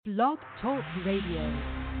Blog Talk Radio.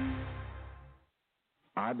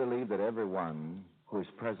 I believe that everyone who is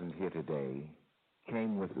present here today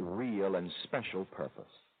came with real and special purpose.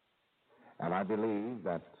 And I believe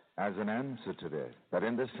that as an answer to this, that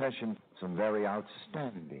in this session, some very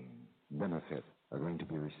outstanding benefits are going to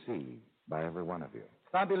be received by every one of you.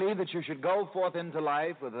 I believe that you should go forth into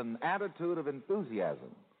life with an attitude of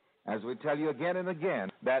enthusiasm, as we tell you again and again,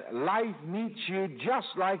 that life meets you just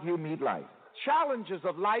like you meet life. Challenges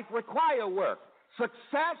of life require work.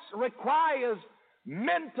 Success requires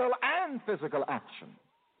mental and physical action.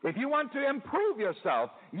 If you want to improve yourself,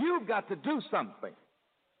 you've got to do something.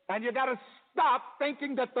 And you've got to stop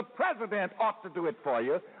thinking that the president ought to do it for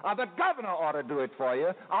you, or the governor ought to do it for you,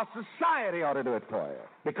 or society ought to do it for you.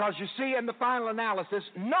 Because you see, in the final analysis,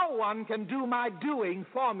 no one can do my doing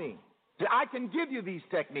for me. I can give you these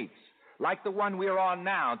techniques, like the one we're on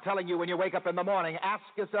now, telling you when you wake up in the morning, ask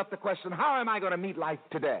yourself the question, how am I going to meet life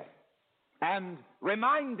today? And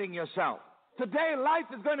reminding yourself, today life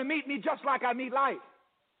is going to meet me just like I meet life.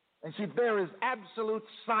 And see, there is absolute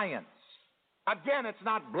science. Again, it's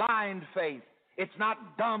not blind faith. It's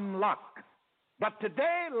not dumb luck. But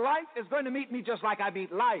today, life is going to meet me just like I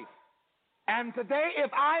meet life. And today,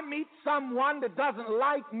 if I meet someone that doesn't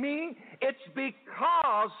like me, it's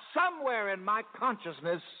because somewhere in my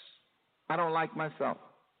consciousness, I don't like myself.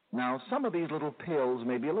 Now, some of these little pills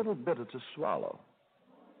may be a little bitter to swallow.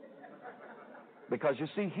 Because you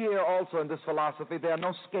see, here also in this philosophy, there are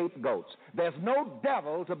no scapegoats. There's no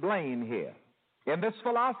devil to blame here. In this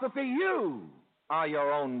philosophy, you are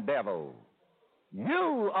your own devil.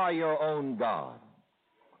 You are your own God.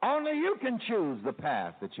 Only you can choose the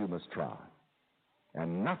path that you must try.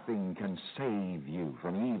 And nothing can save you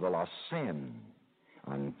from evil or sin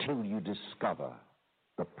until you discover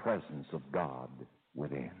the presence of God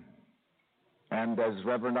within. And as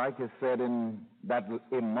Reverend Ike has said in that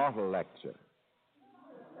immortal lecture,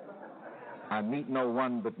 I meet no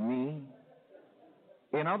one but me.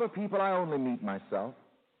 In other people, I only meet myself.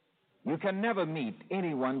 You can never meet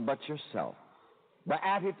anyone but yourself. The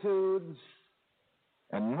attitudes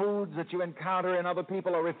and moods that you encounter in other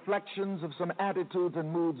people are reflections of some attitudes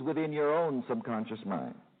and moods within your own subconscious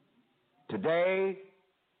mind. Today,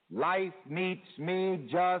 life meets me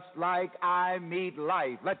just like I meet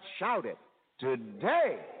life. Let's shout it.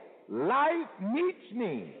 Today, life meets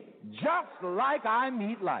me just like I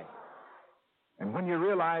meet life. And when you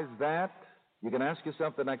realize that, you can ask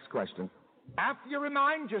yourself the next question. After you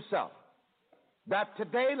remind yourself that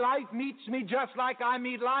today life meets me just like I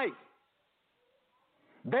meet life,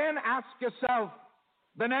 then ask yourself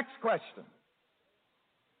the next question.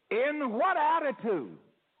 In what attitude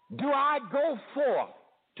do I go forth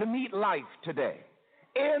to meet life today?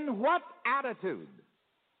 In what attitude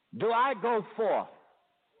do I go forth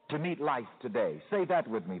to meet life today? Say that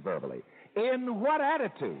with me verbally. In what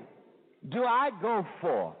attitude do I go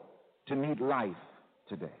forth to meet life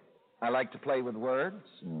today? I like to play with words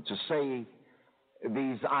and to say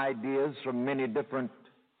these ideas from many different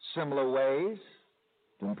similar ways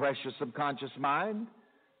to impress your subconscious mind.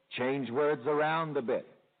 Change words around a bit.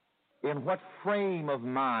 In what frame of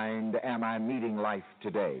mind am I meeting life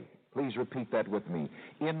today? Please repeat that with me.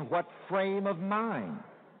 In what frame of mind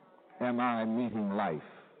am I meeting life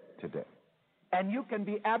today? And you can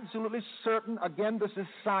be absolutely certain, again, this is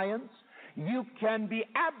science, you can be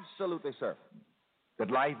absolutely certain that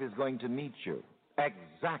life is going to meet you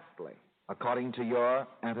exactly according to your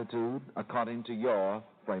attitude, according to your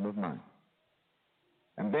frame of mind.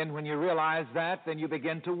 And then when you realize that, then you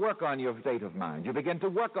begin to work on your state of mind. You begin to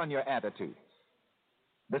work on your attitudes.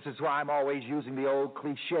 This is why I'm always using the old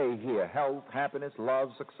cliche here: health, happiness,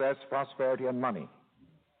 love, success, prosperity, and money.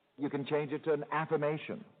 You can change it to an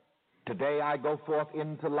affirmation. Today I go forth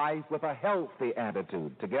into life with a healthy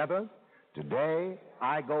attitude. Together, today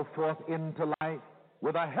I go forth into life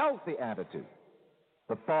with a healthy attitude.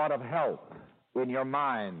 The thought of health in your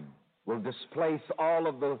mind will displace all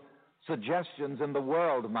of the suggestions in the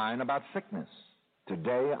world mind about sickness.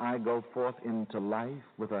 Today I go forth into life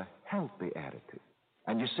with a healthy attitude.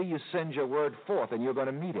 And you see, you send your word forth and you're going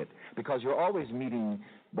to meet it, because you're always meeting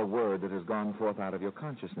the word that has gone forth out of your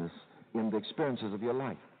consciousness in the experiences of your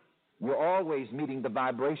life. You're always meeting the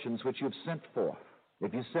vibrations which you've sent forth.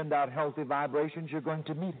 If you send out healthy vibrations, you're going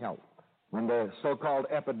to meet health. When the so-called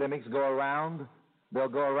epidemics go around, they'll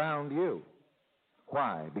go around you.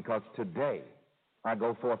 Why? Because today I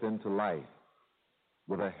go forth into life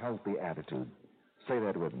with a healthy attitude. Say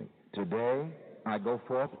that with me. Today I go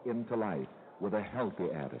forth into life with a healthy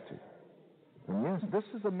attitude. And yes, this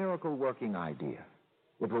is a miracle-working idea.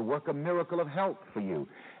 It will work a miracle of health for you.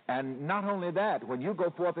 And not only that, when you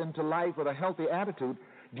go forth into life with a healthy attitude,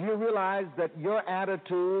 Do you realize that your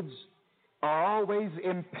attitudes are always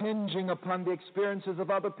impinging upon the experiences of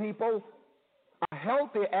other people? A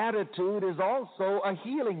healthy attitude is also a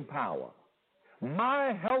healing power.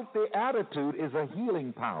 My healthy attitude is a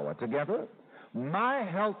healing power. Together, my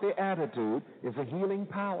healthy attitude is a healing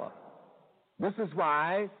power. This is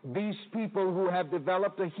why these people who have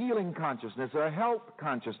developed a healing consciousness or a health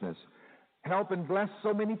consciousness help and bless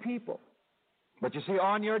so many people. But you see,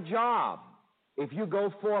 on your job, if you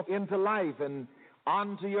go forth into life and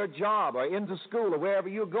onto your job or into school or wherever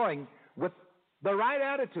you're going with the right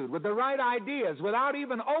attitude, with the right ideas, without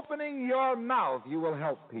even opening your mouth, you will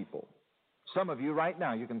help people. Some of you right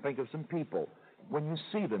now, you can think of some people. When you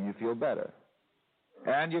see them, you feel better.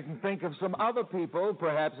 And you can think of some other people,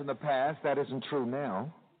 perhaps in the past, that isn't true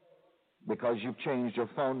now, because you've changed your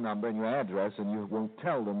phone number and your address and you won't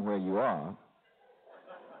tell them where you are.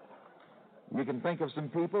 You can think of some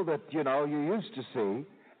people that, you used to see,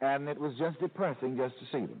 and it was just depressing just to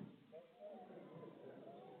see them.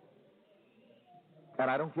 And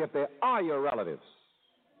I don't care if they are your relatives.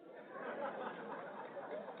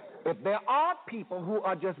 If there are people who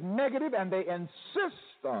are just negative and they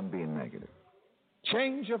insist on being negative,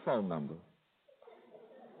 change your phone number.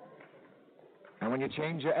 And when you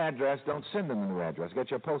change your address, don't send them a new address. Get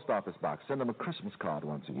your post office box. Send them a Christmas card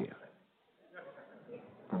once a year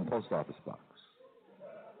from the post office box.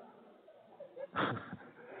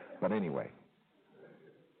 But anyway,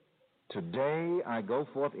 today I go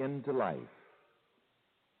forth into life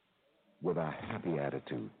with a happy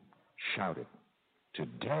attitude. Shout it.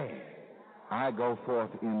 Today I go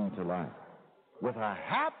forth into life with a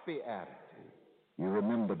happy attitude. You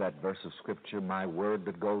remember that verse of Scripture, my word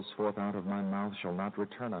that goes forth out of my mouth shall not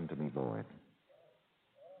return unto me void,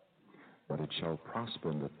 but it shall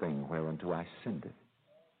prosper in the thing whereunto I send it,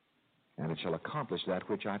 and it shall accomplish that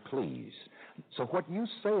which I please. So what you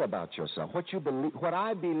say about yourself, what you believe, what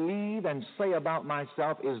I believe and say about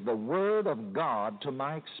myself is the word of God to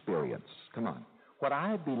my experience. Come on. What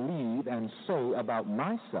I believe and say about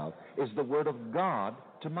myself is the word of God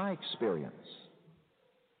to my experience.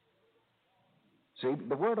 See,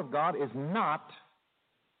 the Word of God is not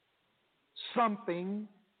something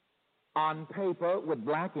on paper with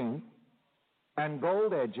black ink and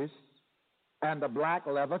gold edges and a black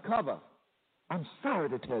leather cover. I'm sorry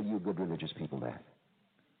to tell you good religious people that.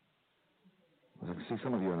 I can see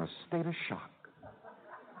some of you are in a state of shock.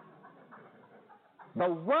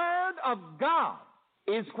 The Word of God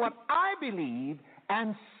is what I believe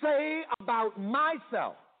and say about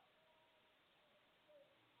myself.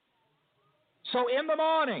 So in the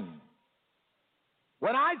morning,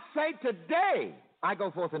 when I say today, I go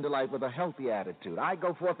forth into life with a healthy attitude. I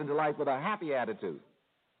go forth into life with a happy attitude.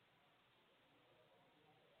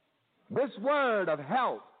 This word of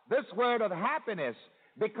health, this word of happiness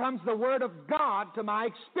becomes the word of God to my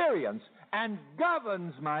experience and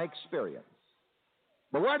governs my experience.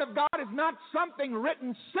 The word of God is not something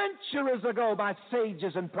written centuries ago by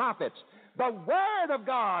sages and prophets. The word of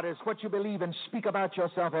God is what you believe and speak about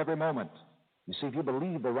yourself every moment. You see, if you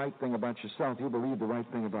believe the right thing about yourself, you believe the right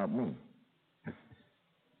thing about me.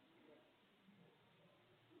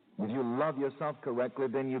 If you love yourself correctly,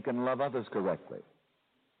 then you can love others correctly.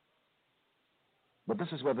 But this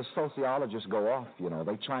is where the sociologists go off,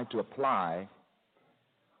 They try to apply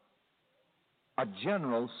a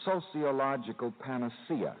general sociological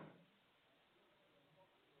panacea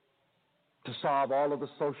to solve all of the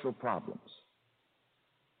social problems.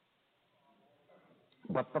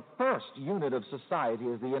 But the first unit of society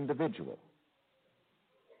is the individual.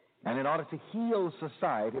 And in order to heal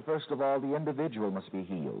society, first of all, the individual must be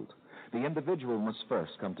healed. The individual must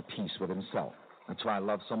first come to peace with himself. That's why I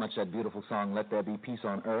love so much that beautiful song, Let There Be Peace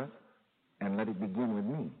on Earth, and let it begin with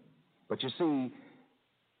me. But you see,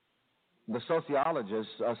 the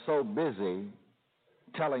sociologists are so busy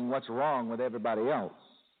telling what's wrong with everybody else.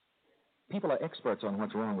 People are experts on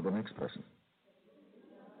what's wrong with the next person.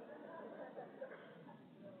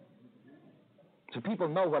 So people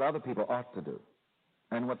know what other people ought to do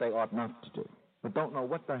and what they ought not to do, but don't know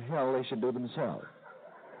what the hell they should do themselves.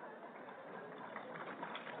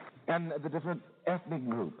 And the different ethnic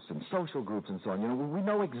groups and social groups and so on, we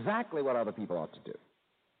know exactly what other people ought to do.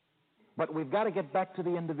 But we've got to get back to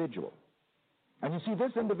the individual. And you see,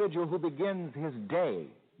 this individual who begins his day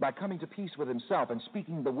by coming to peace with himself and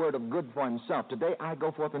speaking the word of good for himself, today I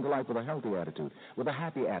go forth into life with a healthy attitude, with a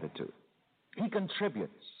happy attitude. He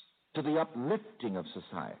contributes to the uplifting of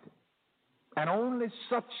society. And only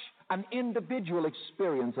such an individual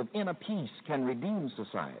experience of inner peace can redeem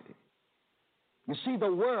society. You see,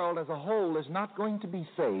 the world as a whole is not going to be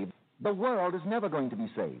saved. The world is never going to be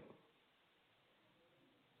saved.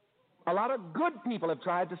 A lot of good people have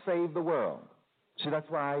tried to save the world. See, that's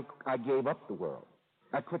why I gave up the world.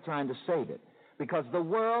 I quit trying to save it. Because the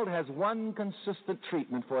world has one consistent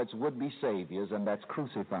treatment for its would-be saviors, and that's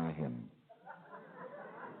crucify him.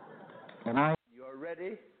 And You're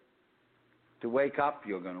ready to wake up,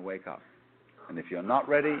 you're going to wake up. And if you're not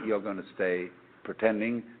ready, you're going to stay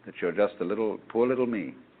pretending that you're just a little, poor little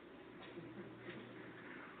me.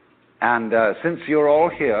 And since you're all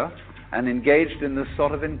here and engaged in this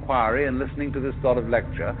sort of inquiry and listening to this sort of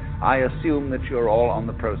lecture, I assume that you're all on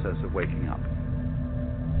the process of waking up.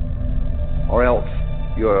 Or else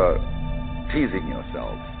you're teasing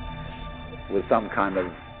yourselves with some kind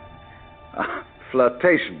of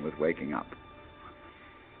flirtation with waking up,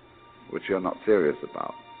 which you're not serious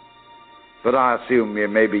about. But I assume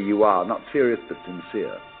maybe you are, not serious but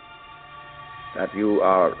sincere, that you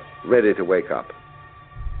are ready to wake up.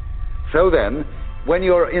 So then, when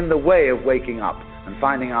you're in the way of waking up and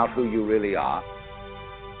finding out who you really are,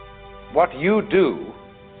 what you do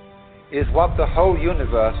is what the whole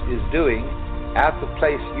universe is doing at the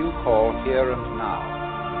place you call here and now.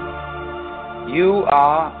 You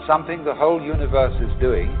are something the whole universe is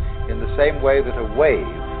doing in the same way that a wave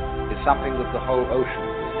is something that the whole ocean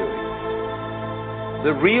is doing.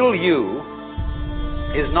 The real you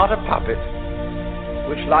is not a puppet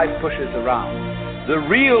which life pushes around. The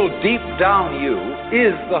real deep down you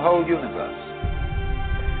is the whole universe.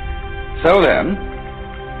 So then,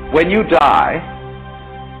 when you die,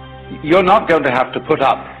 you're not going to have to put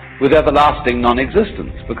up with everlasting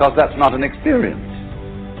non-existence, because that's not an experience.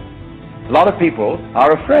 A lot of people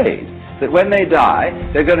are afraid that when they die,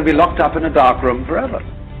 they're going to be locked up in a dark room forever.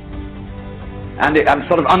 And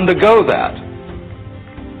sort of undergo that.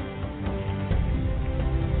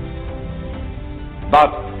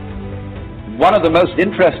 But one of the most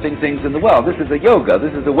interesting things in the world, this is a yoga,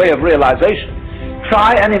 this is a way of realization.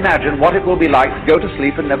 Try and imagine what it will be like to go to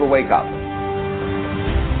sleep and never wake up.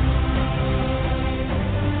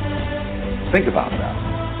 Think about that.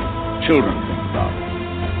 Children think about it.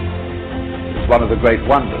 It's one of the great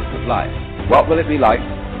wonders of life. What will it be like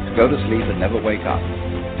to go to sleep and never wake up?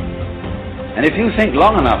 And if you think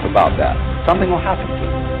long enough about that, something will happen to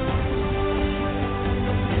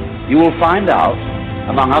you. You will find out,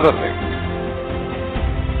 among other things,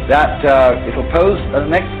 that it will pose the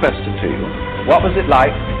next question to you. What was it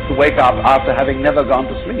like to wake up after having never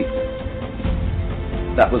gone to sleep?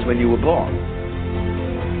 That was when you were born.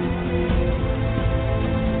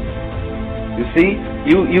 You see,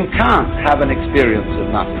 you can't have an experience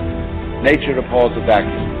of nothing. Nature abhors a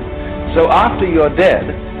vacuum. So after you're dead,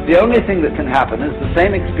 the only thing that can happen is the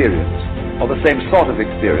same experience, or the same sort of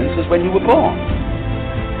experience as when you were born.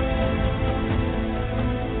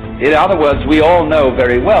 In other words, we all know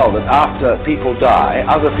very well that after people die,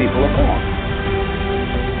 other people are born.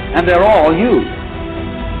 And they're all you.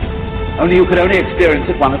 Only you can only experience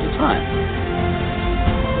it one at a time.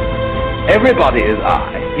 Everybody is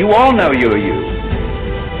I. You all know you're you.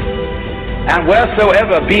 And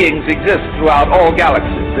wheresoever beings exist throughout all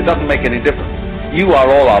galaxies, it doesn't make any difference. You are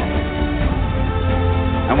all of them.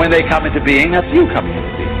 And when they come into being, that's you coming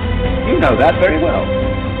into being. You know that very well.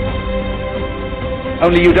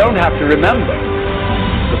 Only you don't have to remember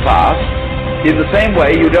the past in the same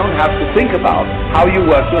way you don't have to think about how you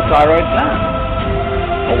work your thyroid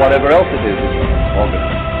gland or whatever else it is in your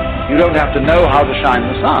organism. You don't have to know how to shine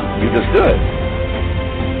the sun. You just do it.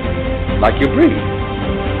 Like you breathe.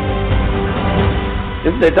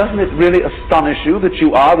 Doesn't it really astonish you that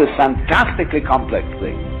you are this fantastically complex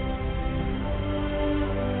thing?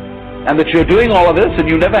 And that you're doing all of this and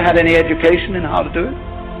you never had any education in how to do it?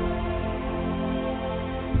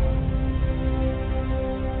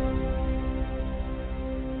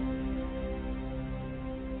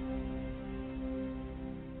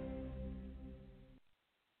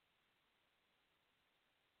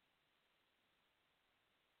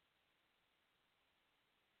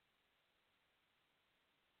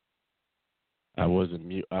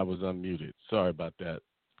 I was unmuted. Sorry about that.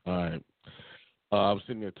 All right. I was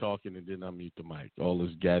sitting there talking and didn't unmute the mic. All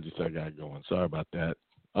those gadgets I got going. Sorry about that.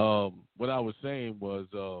 What I was saying was,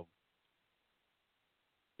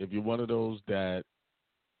 if you're one of those that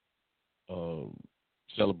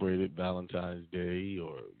celebrated Valentine's Day,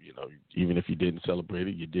 or even if you didn't celebrate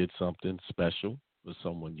it, you did something special for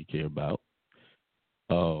someone you care about.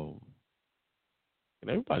 Can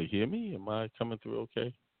everybody hear me? Am I coming through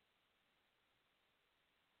okay?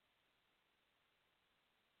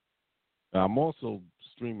 I'm also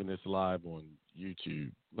streaming this live on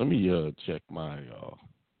YouTube. Let me check my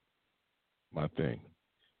my thing.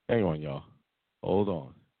 Hang on, y'all. Hold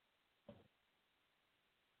on.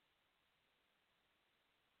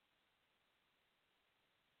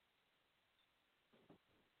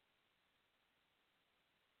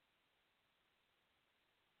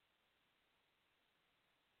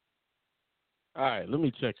 All right, let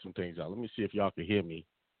me check some things out. Let me see if y'all can hear me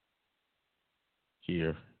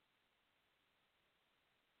here.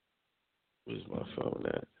 Where's my phone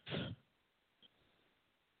at?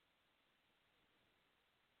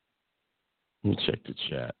 Let me check the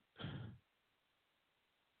chat.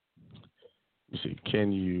 Let me see.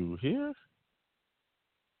 Can you hear?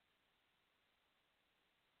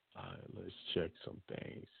 All right, let's check some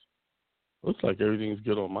things. Looks like everything's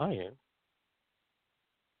good on my end.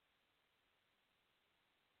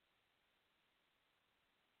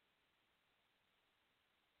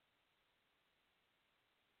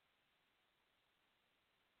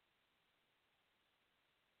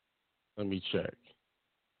 Let me check.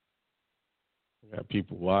 I got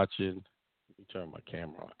people watching. Let me turn my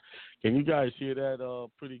camera on. Can you guys hear that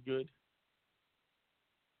pretty good?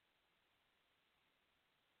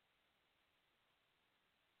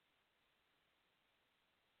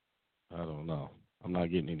 I don't know. I'm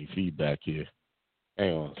not getting any feedback here.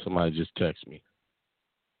 Hang on. Somebody just text me.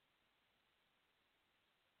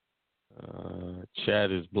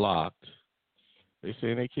 Chat is blocked. They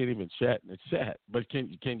saying they can't even chat in the chat. But can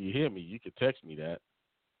you hear me? You can text me that.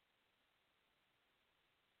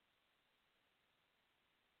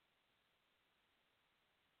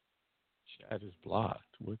 Chat is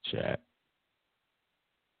blocked. What chat?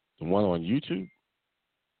 The one on YouTube?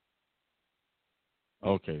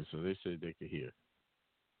 Okay, so they said they could hear.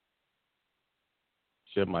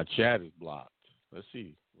 Said my chat is blocked. Let's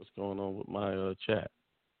see what's going on with my chat.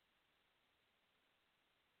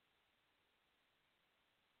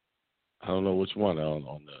 I don't know which one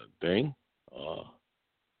on the thing. All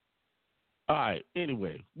right.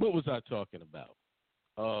 Anyway, what was I talking about?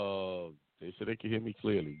 They said they could hear me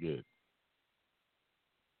clearly. Good.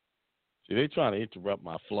 See, they're trying to interrupt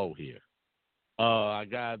my flow here. I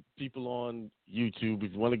got people on YouTube.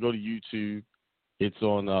 If you want to go to YouTube, it's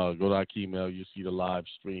on go to Akiem. You'll see the live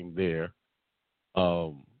stream there.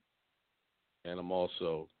 And I'm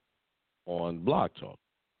also on Blog Talk.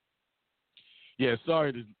 Yeah,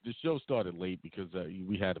 sorry, the show started late because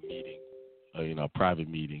we had a meeting, a private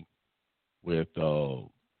meeting with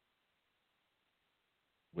Al,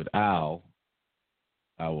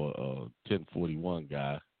 our 1041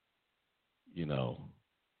 guy.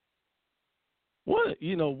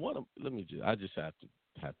 I just have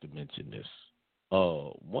to mention this.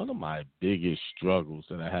 One of my biggest struggles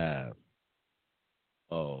that I have,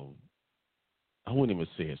 I wouldn't even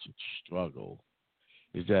say it's a struggle,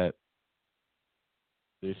 is that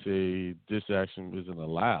they say this action isn't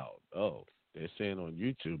allowed. Oh, they're saying on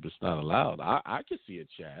YouTube it's not allowed. I can see a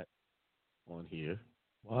chat on here.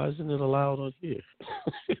 Why isn't it allowed on here?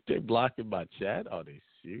 They're blocking my chat? Are they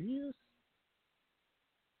serious?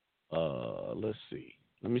 Let's see.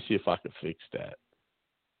 Let me see if I can fix that.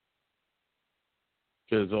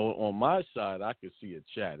 Because on my side, I can see a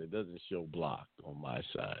chat. It doesn't show blocked on my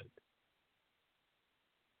side.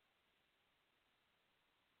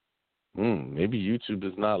 Maybe YouTube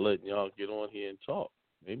is not letting y'all get on here and talk.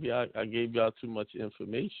 Maybe I gave y'all too much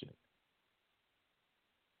information.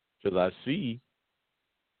 Because I see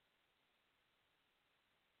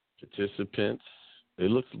participants.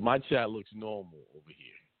 My chat looks normal over here.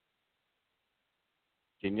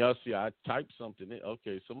 Can y'all see? I typed something in.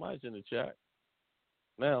 Okay, somebody's in the chat.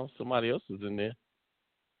 Now somebody else is in there.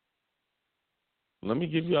 Let me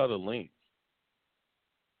give y'all the link.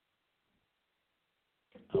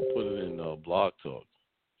 I'll put it in Blog Talk.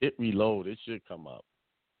 Hit reload. It should come up.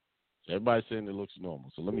 Everybody's saying it looks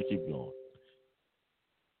normal. So let me keep going.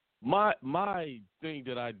 My thing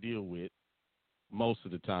that I deal with most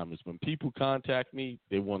of the time is when people contact me,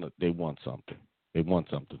 they want something. They want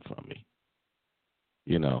something from me.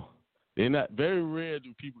 They're not very rare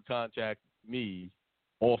do people contact me,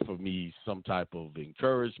 offer me some type of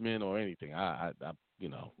encouragement or anything. I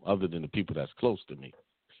other than the people that's close to me.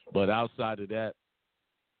 But outside of that,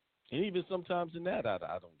 and even sometimes in that, I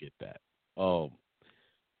don't get that.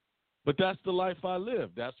 But that's the life I live.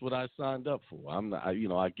 That's what I signed up for. I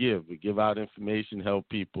give out information, help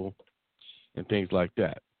people, and things like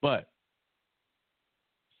that. But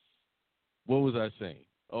what was I saying?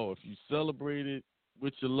 Oh, if you celebrated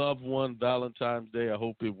with your loved one Valentine's Day, I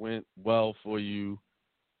hope it went well for you.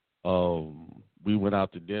 We went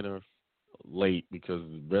out to dinner late because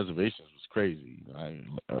the reservations was crazy. I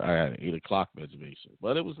had an 8:00 reservation,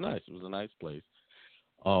 but it was nice. It was a nice place.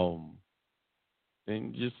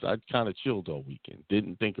 And I kind of chilled all weekend.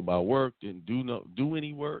 Didn't think about work. Didn't do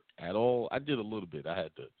any work at all. I did a little bit. I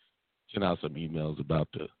had to send out some emails about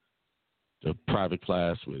the private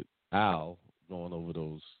class with Al, going over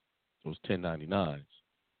those 1099s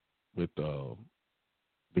with the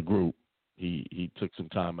group. he took some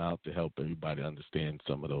time out to help everybody understand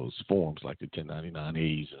some of those forms, like the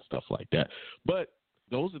 1099As and stuff like that. But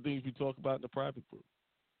those are things we talk about in the private group.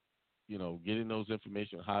 You know, getting those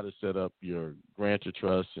information, how to set up your grantor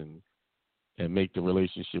trust and make the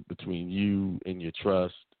relationship between you and your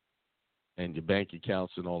trust and your bank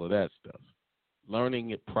accounts and all of that stuff. Learning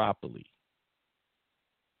it properly.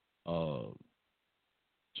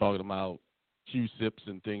 Talking about QSIPs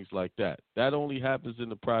and things like that. That only happens in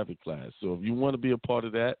the private class. So if you want to be a part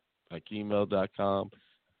of that, Akiem.com,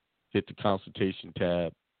 hit the consultation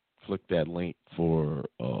tab, click that link for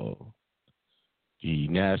the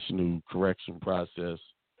national correction process.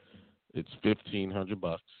 It's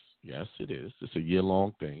 $1,500. Yes, it is. It's a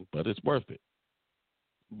year-long thing, but it's worth it.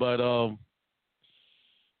 But a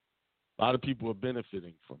lot of people are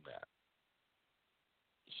benefiting from that.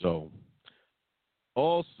 So,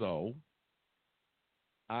 also,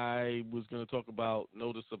 I was going to talk about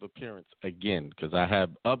notice of appearance again because I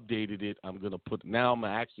have updated it. I'm going to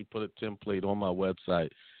actually put a template on my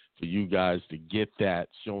website for you guys to get that,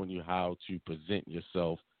 showing you how to present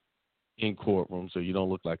yourself in courtroom so you don't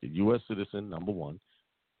look like a U.S. citizen, number one,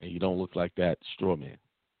 and you don't look like that straw man.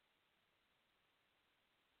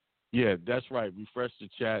 Yeah, that's right. Refresh the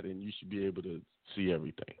chat, and you should be able to see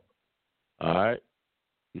everything. All right?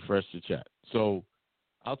 Refresh the chat. So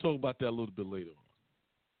I'll talk about that a little bit later on.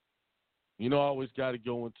 You know, I always got to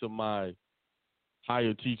go into my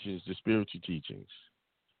higher teachings, the spiritual teachings.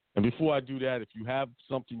 And before I do that, if you have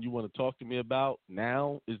something you want to talk to me about,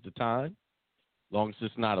 now is the time. As long as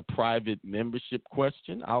it's not a private membership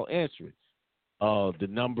question, I'll answer it. The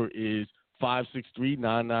number is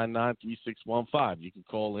 563-999-3615. You can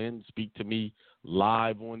call in and speak to me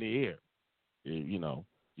live on the air. You know,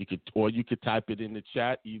 you could type it in the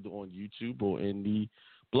chat either on YouTube or in the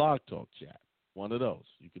Blog Talk chat. One of those.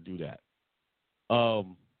 You could do that.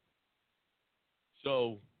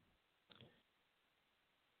 So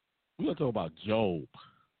we're gonna talk about Job.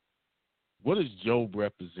 What does Job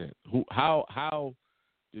represent? How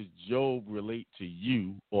does Job relate to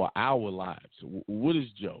you or our lives? What is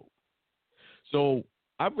Job? So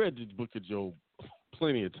I've read the book of Job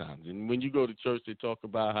plenty of times, and when you go to church, they talk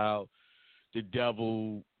about how the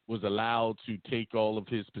devil was allowed to take all of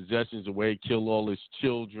his possessions away, kill all his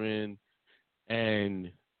children,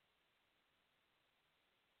 and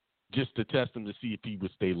just to test him to see if he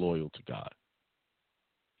would stay loyal to God.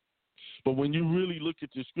 But when you really look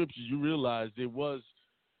at the scriptures, you realize there was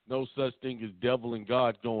no such thing as devil and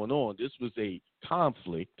God going on. This was a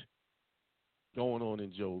conflict going on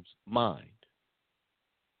in Job's mind.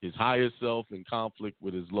 His higher self in conflict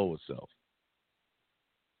with his lower self.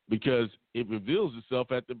 Because it reveals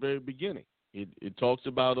itself at the very beginning. It talks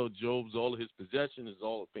about Job's, all of his possessions,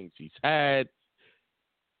 all the things he's had,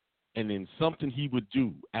 and then something he would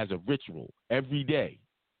do as a ritual every day.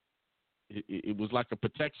 It was like a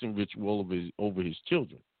protection ritual over his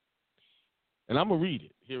children. And I'm going to read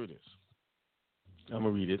it. Here it is. I'm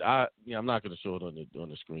going to read it. I'm not going to show it on the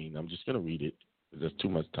screen. I'm just going to read it because there's too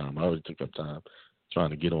much time. I already took up time trying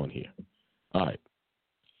to get on here. All right.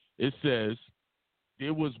 It says,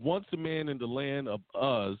 there was once a man in the land of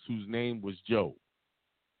Uz whose name was Job.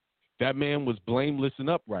 That man was blameless and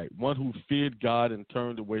upright, one who feared God and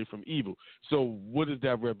turned away from evil. So what does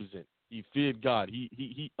that represent? He feared God.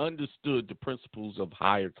 He understood the principles of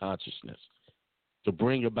higher consciousness to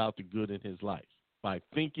bring about the good in his life by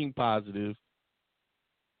thinking positive,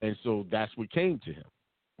 and so that's what came to him,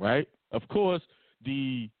 right? Of course,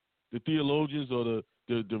 the theologians or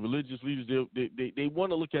the religious leaders, they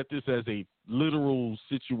want to look at this as a literal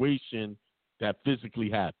situation that physically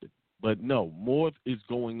happened. But no, more is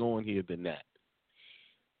going on here than that.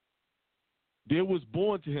 There was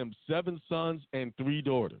born to him 7 sons and 3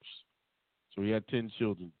 daughters. So he had 10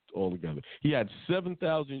 children altogether. He had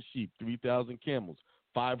 7,000 sheep, 3,000 camels,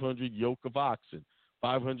 500 yoke of oxen,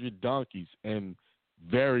 500 donkeys, and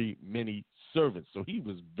very many servants. So he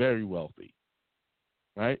was very wealthy,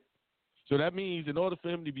 right? So that means in order for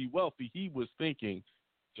him to be wealthy, he was thinking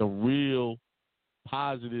some real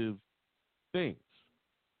positive things.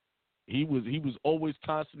 He was always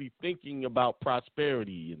constantly thinking about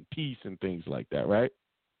prosperity and peace and things like that, right?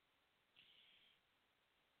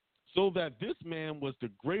 So that this man was the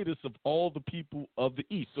greatest of all the people of the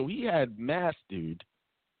East. So he had mastered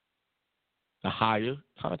the higher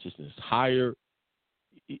consciousness,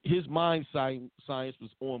 his mind science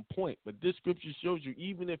was on point. But this scripture shows you,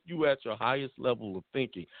 even if you at your highest level of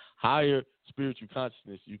thinking, higher spiritual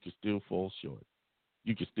consciousness, you can still fall short.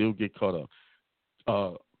 You can still get caught up.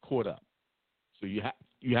 So you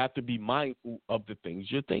have to be mindful of the things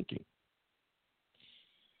you're thinking.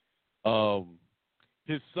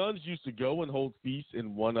 his sons used to go and hold feasts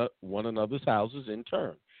in one another's houses in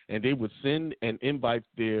turn, and they would send and invite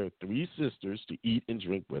their 3 sisters to eat and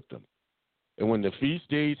drink with them. And when the feast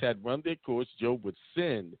days had run their course, Job would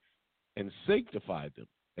send and sanctify them,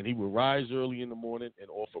 and he would rise early in the morning and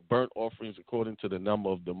offer burnt offerings according to the number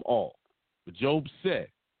of them all. But Job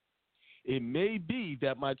said, "It may be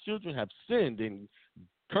that my children have sinned and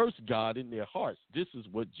cursed God in their hearts." This is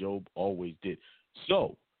what Job always did.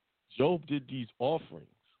 So, Job did these offerings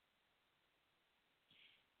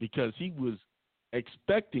because he was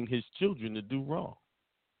expecting his children to do wrong.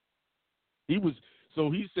 He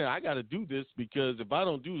said, I got to do this because if I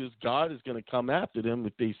don't do this, God is going to come after them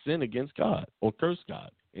if they sin against God or curse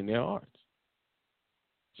God in their hearts.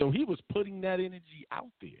 So he was putting that energy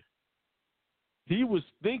out there. He was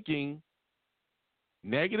thinking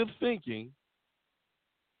negative thinking.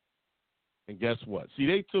 And guess what? See,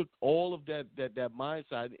 they took all of that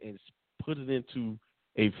mindset and put it into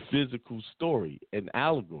a physical story, an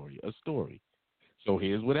allegory, a story. So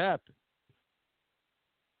here's what happened.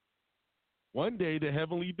 One day the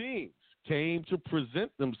heavenly beings came to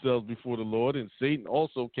present themselves before the Lord, and Satan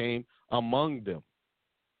also came among them.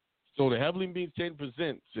 So the heavenly beings came to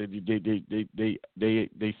present. So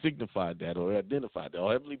they signified that or identified that.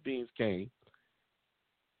 All heavenly beings came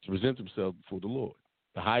to present themselves before the Lord.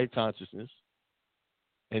 The higher consciousness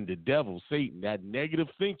and the devil, Satan, that negative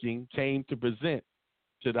thinking came to present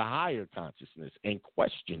to the higher consciousness and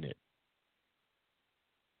question it.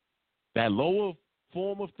 That lower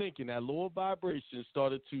form of thinking, that lower vibration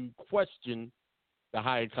started to question the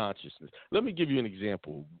higher consciousness. Let me give you an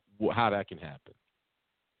example of how that can happen.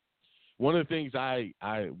 One of the things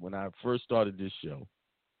when I first started this show,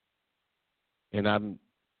 and I'm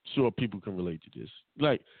sure people can relate to this,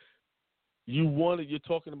 like you're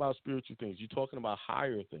talking about spiritual things, you're talking about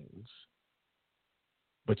higher things,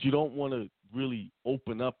 but you don't want to really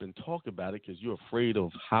open up and talk about it because you're afraid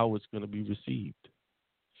of how it's going to be received.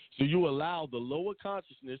 So you allow the lower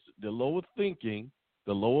consciousness, the lower thinking,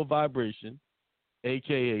 the lower vibration,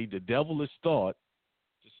 a.k.a. the devilish thought,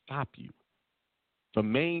 to stop you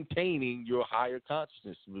from maintaining your higher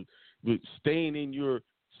consciousness, with staying in your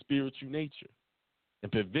spiritual nature,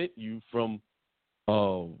 and prevent you from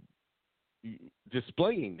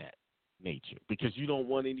displaying that nature because you don't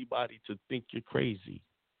want anybody to think you're crazy.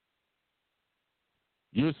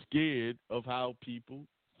 You're scared of how people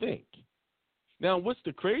think. Now, what's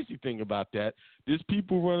the crazy thing about that? There's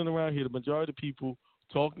people running around here, the majority of people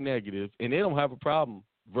talk negative, and they don't have a problem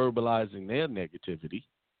verbalizing their negativity.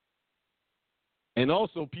 And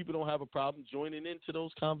also, people don't have a problem joining into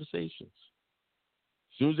those conversations.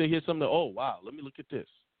 As soon as they hear something, oh, wow, let me look at this.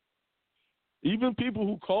 Even people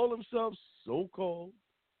who call themselves so-called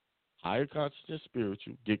higher consciousness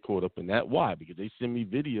spiritual get caught up in that. Why? Because they send me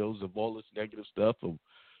videos of all this negative stuff of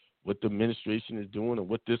what the administration is doing and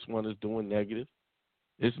what this one is doing negative.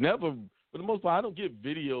 It's never, for the most part, I don't get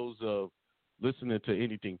videos of listening to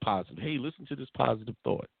anything positive. Hey, listen to this positive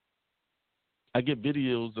thought. I get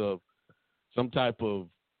videos of some type of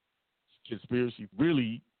conspiracy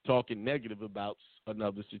really talking negative about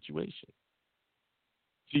another situation.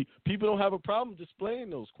 See, people don't have a problem displaying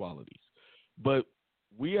those qualities, but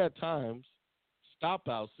we at times stop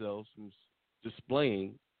ourselves from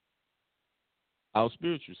displaying our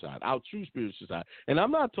spiritual side, our true spiritual side. And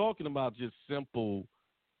I'm not talking about just simple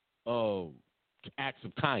acts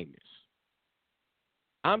of kindness.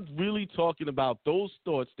 I'm really talking about those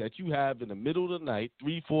thoughts that you have in the middle of the night,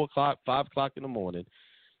 3, 4 o'clock, 5 o'clock in the morning,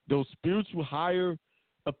 those spiritual higher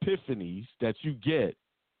epiphanies that you get,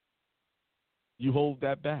 you hold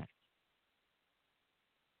that back.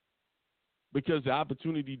 Because the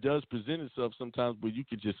opportunity does present itself sometimes where you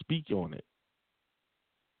could just speak on it.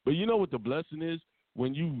 But you know what the blessing is?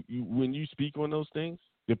 When you speak on those things,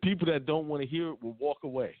 the people that don't want to hear it will walk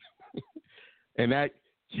away. And that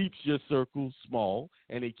keeps your circle small,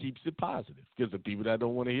 and it keeps it positive. Because the people that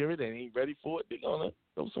don't want to hear it, they ain't ready for it, they're going to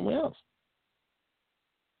go somewhere else.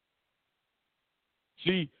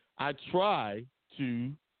 See, I try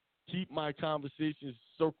to keep my conversations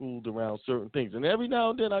circled around certain things. And every now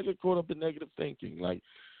and then I get caught up in negative thinking. Like,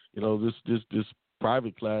 this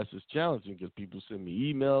private class is challenging because people send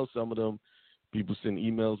me emails. Some of them, people send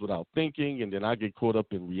emails without thinking, and then I get caught up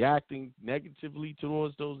in reacting negatively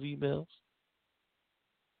towards those emails.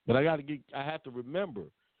 But I have to remember,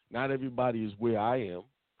 not everybody is where I am,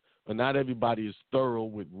 but not everybody is thorough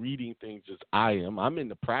with reading things as I am. I'm in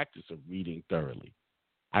the practice of reading thoroughly.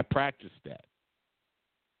 I practice that.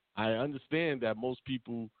 I understand that most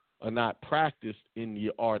people are not practiced in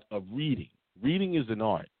the art of reading. Reading is an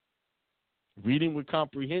art. Reading with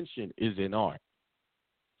comprehension is an art.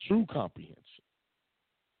 True comprehension.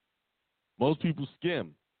 Most people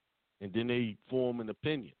skim, and then they form an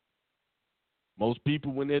opinion. Most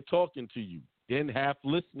people, when they're talking to you, then half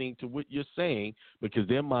listening to what you're saying because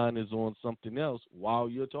their mind is on something else while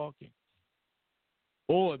you're talking.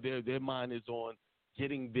 Or their mind is on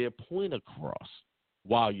getting their point across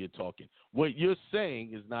while you're talking. What you're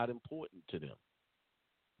saying is not important to them.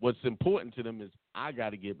 What's important to them is I got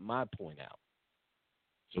to get my point out.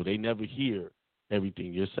 So they never hear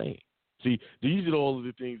everything you're saying. See, these are all of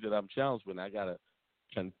the things that I'm challenged with. I got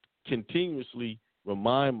to continuously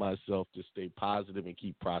remind myself to stay positive and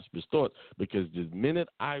keep prosperous thoughts, because the minute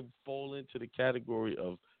I fall into the category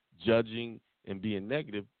of judging and being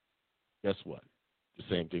negative, guess what? The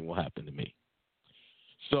same thing will happen to me.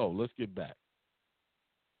 So let's get back.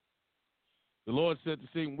 The Lord said to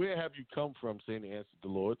Satan, where have you come from? Satan answered the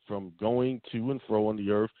Lord, from going to and fro on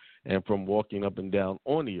the earth and from walking up and down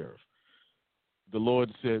on the earth. The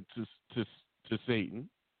Lord said to Satan,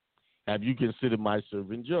 have you considered my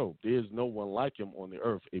servant Job? There is no one like him on the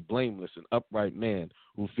earth, a blameless and upright man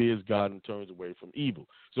who fears God and turns away from evil.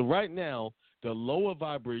 So right now, the lower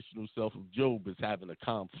vibrational self of Job is having a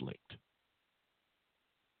conflict.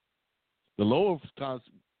 The lower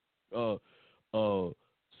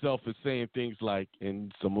self is saying things like,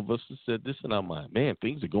 and some of us have said this in our mind, man,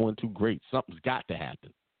 things are going too great. Something's got to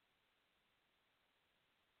happen.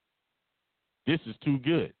 This is too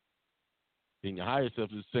good. Then your higher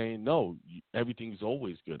self is saying, no, everything's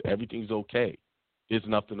always good. Everything's okay. There's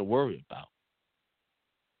nothing to worry about.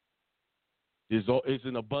 There's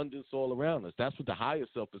an abundance all around us. That's what the higher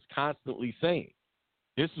self is constantly saying.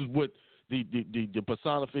 This is what the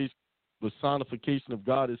personification of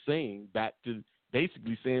God is saying back to,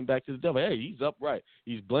 basically saying back to the devil, hey, he's upright.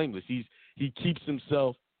 He's blameless. He keeps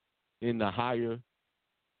himself in the higher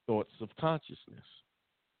thoughts of consciousness.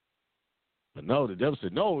 But no, the devil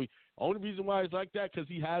said, no, only reason why he's like that because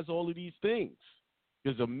he has all of these things.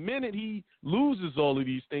 Because the minute he loses all of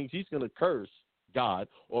these things, he's going to curse God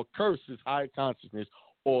or curse his higher consciousness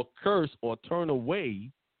or curse or turn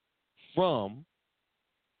away from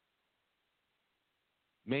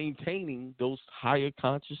maintaining those higher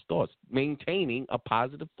conscious thoughts, maintaining a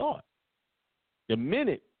positive thought. The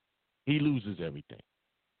minute he loses everything.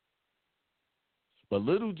 But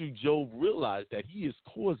little do Job realize that he is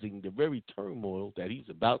causing the very turmoil that he's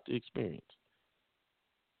about to experience.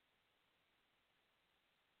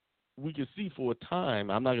 We can see for a time,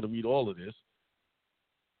 I'm not going to read all of this,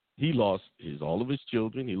 he lost all of his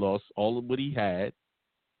children. He lost all of what he had.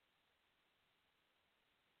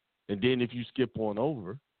 And then if you skip on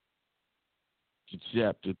over to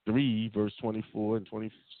chapter 3, verse 24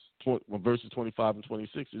 and verses 25 and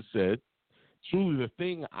 26, it said, truly the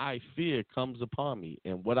thing I fear comes upon me,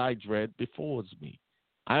 and what I dread befalls me.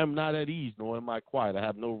 I am not at ease, nor am I quiet. I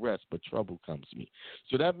have no rest, but trouble comes to me.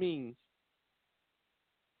 So that means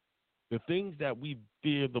the things that we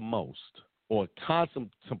fear the most or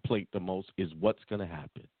contemplate the most is what's going to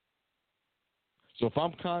happen. So if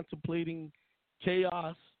I'm contemplating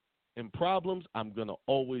chaos and problems, I'm going to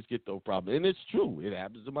always get those problems. And it's true. It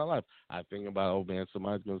happens in my life. I think about, oh, man,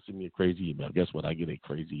 somebody's going to send me a crazy email. Guess what? I get a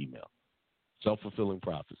crazy email. Self-fulfilling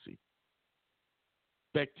prophecy.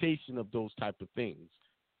 Expectation of those type of things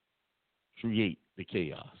create the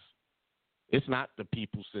chaos. It's not the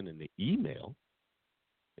people sending the email.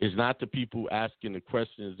 It's not the people asking the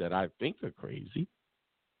questions that I think are crazy.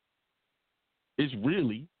 It's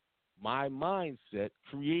really my mindset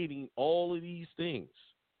creating all of these things.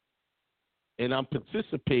 And I'm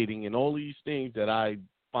participating in all of these things that I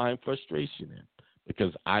find frustration in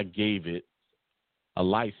because I gave it a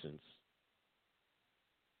license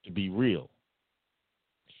to be real.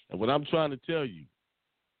 And what I'm trying to tell you,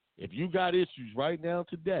 if you got issues right now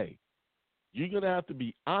today, you're going to have to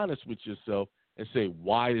be honest with yourself and say,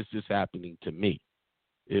 why is this happening to me?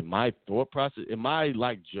 In my thought process, am I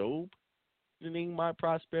like Job, in my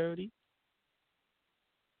prosperity?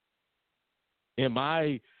 Am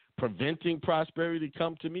I preventing prosperity to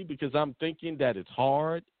come to me because I'm thinking that it's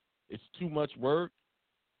hard, it's too much work,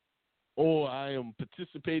 or I am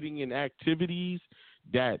participating in activities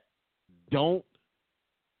that don't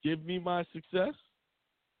give me my success?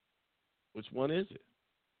 Which one is it?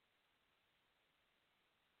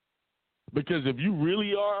 Because if you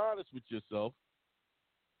really are honest with yourself,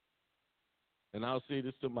 and I'll say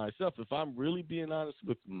this to myself, if I'm really being honest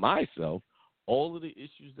with myself, all of the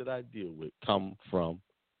issues that I deal with come from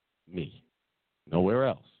me, nowhere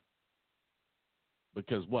else.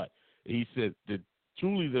 Because what? He said that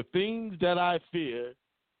truly the things that I fear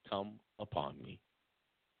come upon me.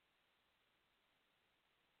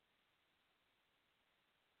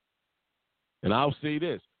 And I'll say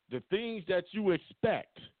this, the things that you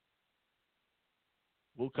expect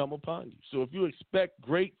will come upon you. So if you expect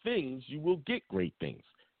great things, you will get great things.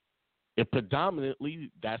 If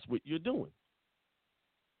predominantly that's what you're doing.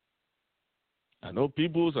 I know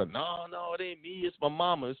people say, no, it ain't me. It's my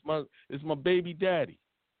mama. It's my baby daddy.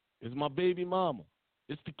 It's my baby mama.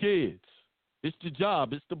 It's the kids. It's the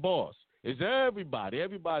job. It's the boss. It's everybody.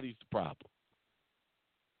 Everybody's the problem.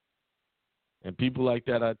 And people like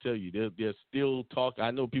that, I tell you, they're still talking.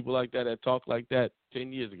 I know people like that talk like that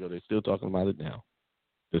 10 years ago. They're still talking about it now.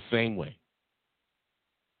 The same way.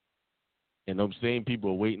 And those same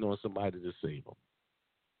people are waiting on somebody to save them.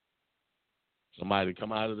 Somebody to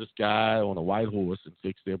come out of the sky on a white horse and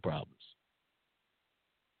fix their problems.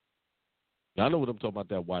 Now, I know what I'm talking about,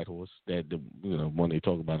 that white horse, when they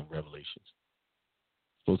talk about in Revelations.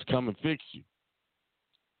 Supposed to come and fix you.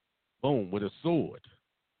 Boom, with a sword.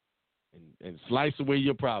 And slice away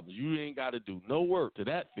your problems. You ain't got to do no work to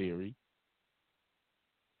that theory.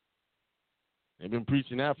 They've been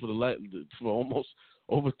preaching that for almost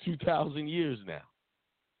over 2,000 years now.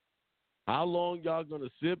 How long y'all going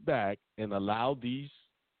to sit back and allow these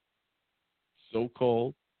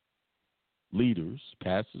so-called leaders,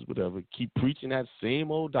 pastors, whatever, keep preaching that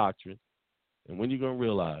same old doctrine, and when you're going to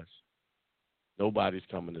realize nobody's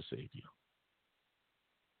coming to save you?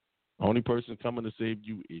 The only person coming to save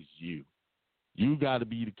you is you. You got to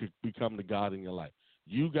become the God in your life.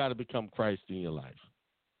 You got to become Christ in your life.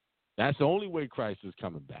 That's the only way Christ is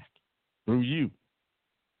coming back, through you.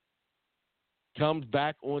 Comes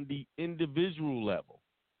back on the individual level.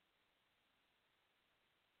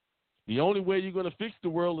 The only way you're going to fix the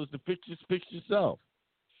world is to fix yourself.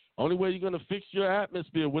 Only way you're going to fix your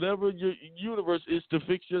atmosphere, whatever your universe is, to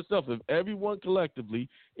fix yourself. If everyone collectively,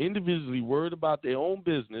 individually, worried about their own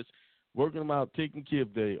business, working about taking care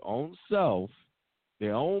of their own self,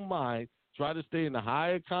 their own mind, try to stay in the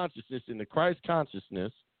higher consciousness, in the Christ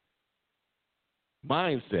consciousness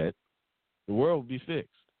mindset, the world will be fixed.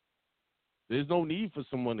 There's no need for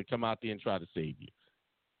someone to come out there and try to save you,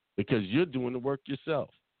 because you're doing the work yourself.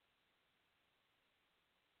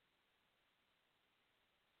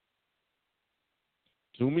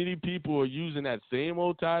 Too many people are using that same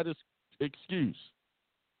old tired excuse.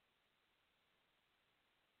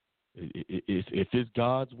 If it's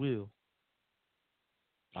God's will,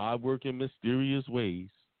 I work in mysterious ways.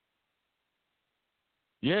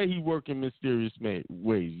 Yeah, he works in mysterious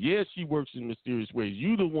ways. Yeah, she works in mysterious ways.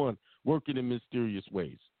 You the one working in mysterious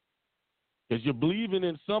ways. Because you're believing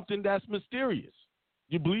in something that's mysterious.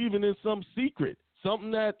 You're believing in some secret,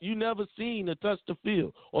 something that you never seen or touched or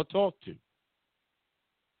feel or talked to.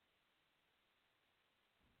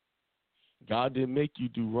 God didn't make you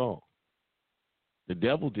do wrong. The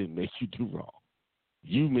devil didn't make you do wrong.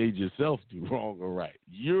 You made yourself do wrong or right.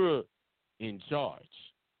 You're in charge,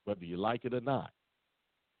 whether you like it or not.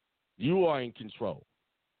 You are in control.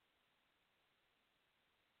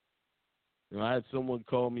 I had someone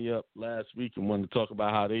call me up last week and wanted to talk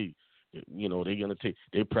about how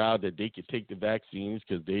they're proud that they could take the vaccines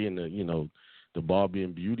because they in the Barbie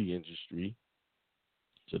and beauty industry.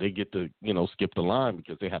 So they get to, skip the line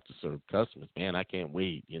because they have to serve customers. Man, I can't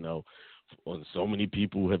wait, And so many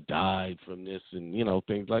people have died from this and,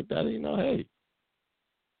 things like that. Hey.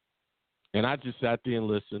 And I just sat there and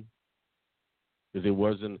listened because it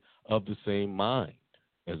wasn't of the same mind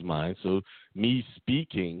as mine. So me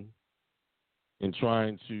speaking and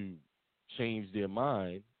trying to change their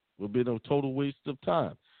mind would be a total waste of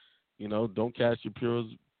time. Don't cast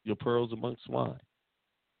your pearls among swine.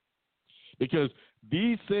 Because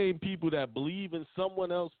these same people that believe in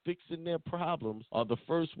someone else fixing their problems are the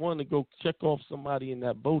first one to go check off somebody in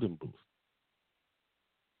that voting booth.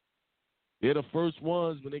 They're the first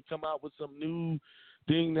ones when they come out with some new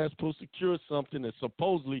thing that's supposed to cure something, and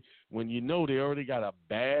supposedly when they already got a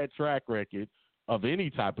bad track record of any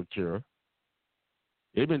type of cure.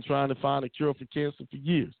 They've been trying to find a cure for cancer for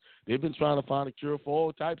years. They've been trying to find a cure for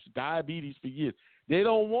all types of diabetes for years. They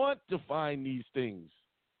don't want to find these things.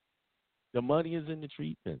 The money is in the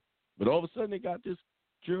treatment. But all of a sudden they got this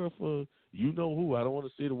cure for who. I don't want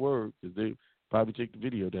to say the word because they probably take the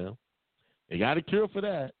video down. They got a cure for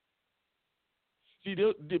that. See,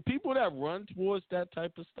 the people that run towards that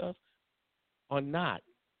type of stuff are not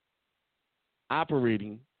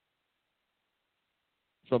operating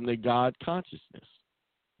from their God consciousness.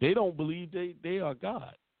 They don't believe they are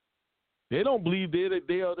God. They don't believe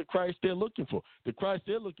they are the Christ they're looking for. The Christ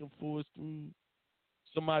they're looking for is through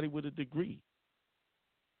somebody with a degree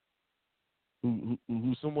who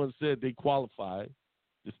someone said they qualify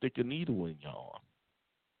to stick a needle in your arm.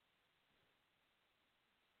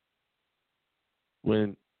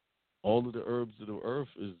 When all of the herbs of the earth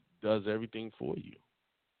does everything for you.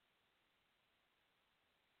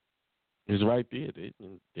 It's right there.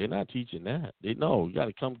 They're not teaching that. They know you got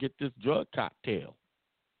to come get this drug cocktail.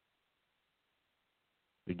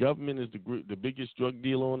 The government is the biggest drug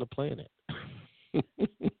dealer on the planet.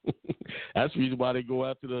 That's the reason why they go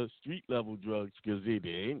after the street level drugs, because they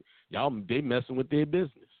messing with their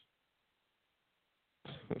business.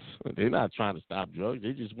 They're not trying to stop drugs.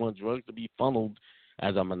 They just want drugs to be funneled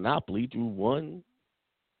as a monopoly through one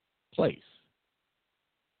place.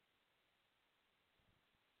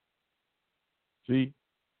 See,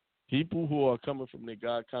 people who are coming from their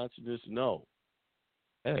God consciousness know,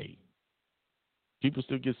 hey, people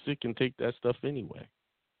still get sick and take that stuff anyway.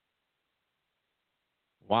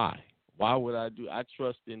 Why? Why would I do? I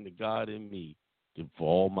trust in the God in me for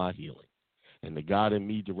all my healing. And the God in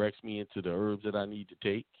me directs me into the herbs that I need to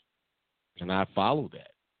take. And I follow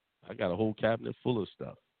that. I got a whole cabinet full of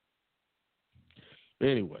stuff.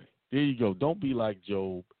 Anyway, there you go. Don't be like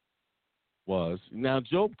Job was. Now,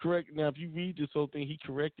 if you read this whole thing, he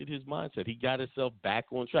corrected his mindset. He got himself back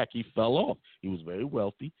on track. He fell off. He was very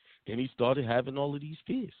wealthy. Then he started having all of these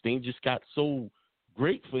fears. Things just got so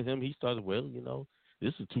great for him. He started,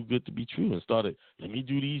 this is too good to be true, and started, let me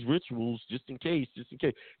do these rituals just in case. See,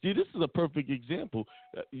 this is a perfect example.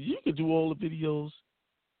 You could do all the videos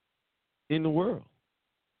in the world.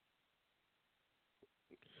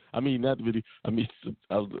 Not the video.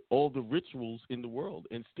 All the rituals in the world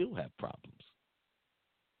and still have problems.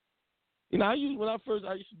 When I used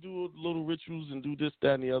to do little rituals and do this,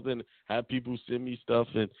 that, and the other, and have people send me stuff,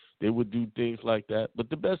 and they would do things like that. But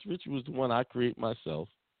the best ritual is the one I create myself.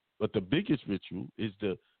 But the biggest ritual is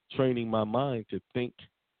the training my mind to think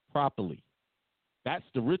properly. That's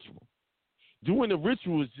the ritual. Doing the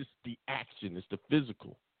ritual is just the action. It's the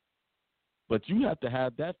physical. But you have to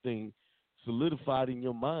have that thing solidified in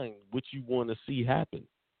your mind what you want to see happen.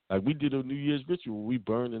 Like we did a New Year's ritual. We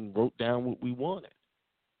burned and wrote down what we wanted.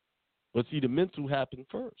 But see, the mental happened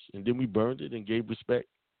first. And then we burned it and gave respect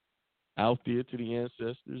out there to the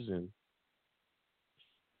ancestors, and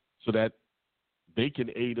so that they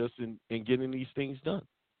can aid us in getting these things done.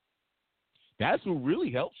 That's what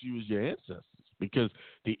really helps you is your ancestors, because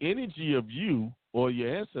the energy of you or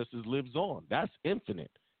your ancestors lives on. That's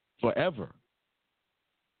infinite, forever.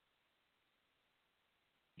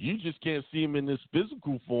 You just can't see them in this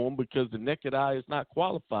physical form because the naked eye is not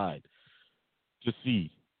qualified to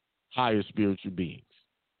see higher spiritual beings.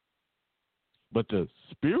 But the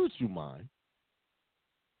spiritual mind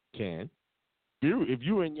can. If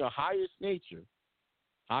you're in your highest nature,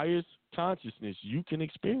 highest consciousness, you can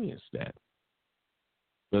experience that.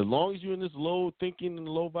 But as long as you're in this low thinking and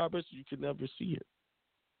low vibration, you can never see it.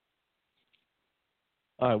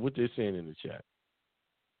 All right, what they're saying in the chat.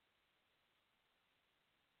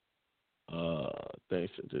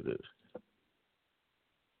 Thanks to this.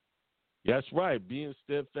 That's right. Being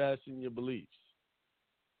steadfast in your beliefs.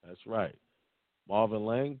 That's right. Marvin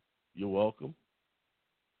Lang, you're welcome.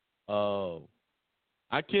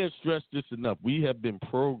 I can't stress this enough. We have been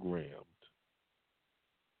programmed,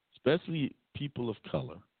 especially people of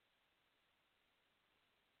color.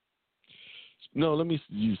 No, let me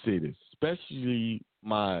say this. Especially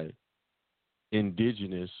my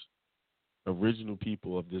indigenous, original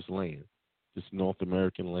people of this land, this North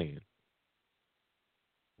American land.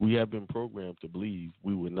 We have been programmed to believe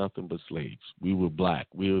we were nothing but slaves. We were black.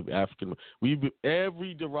 We were African.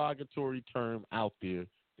 Every derogatory term out there,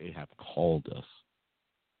 they have called us.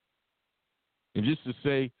 And just to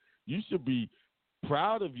say, you should be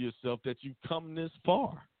proud of yourself that you've come this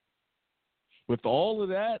far. With all of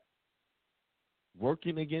that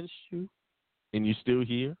working against you, and you're still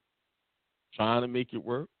here, trying to make it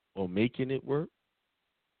work or making it work.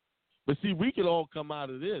 But see, we could all come out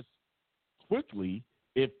of this quickly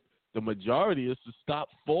if the majority is to stop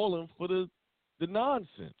falling for the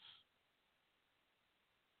nonsense.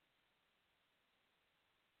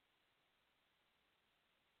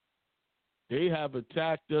 They have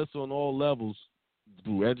attacked us on all levels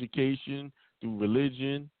through education, through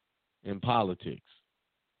religion, and politics.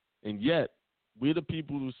 And yet, we're the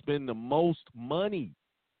people who spend the most money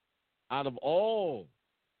out of all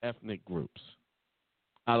ethnic groups.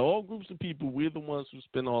 Out of all groups of people, we're the ones who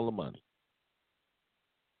spend all the money.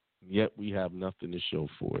 Yet we have nothing to show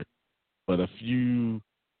for it. But a few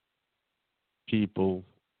people,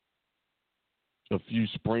 a few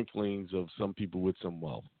sprinklings of some people with some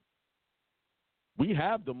wealth. We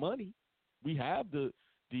have the money. We have the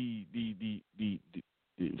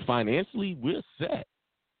financially, we're set.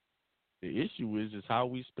 The issue is how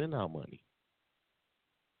we spend our money.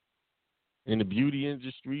 In the beauty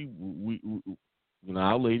industry, we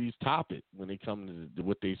our ladies top it when they come to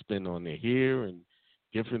what they spend on their hair and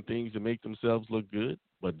different things to make themselves look good.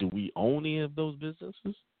 But do we own any of those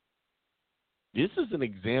businesses? This is an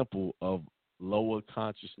example of lower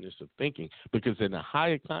consciousness of thinking, because in a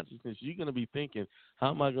higher consciousness, you're going to be thinking,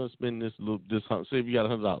 how am I going to spend this? Say if you got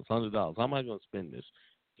 $100, how am I going to spend this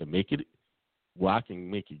to make it where I can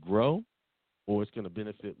make it grow, or it's going to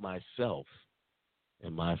benefit myself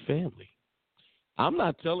and my family? I'm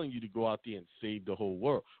not telling you to go out there and save the whole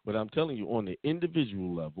world, but I'm telling you on the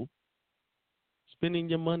individual level, spending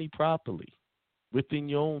your money properly within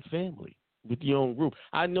your own family, with your own group.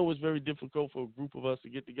 I know it's very difficult for a group of us to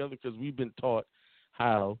get together because we've been taught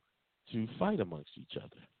how to fight amongst each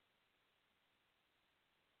other.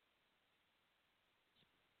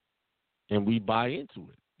 And we buy into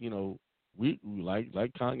it. You know, we like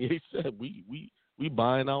Kanye said, we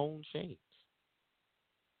buying our own chains.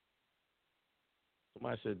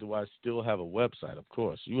 Somebody said, do I still have a website? Of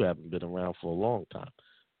course. You haven't been around for a long time.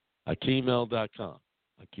 Akiem.com.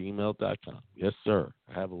 Akiem.com. Yes, sir.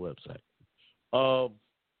 I have a website.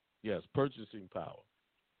 Yes, purchasing power.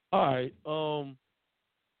 All right.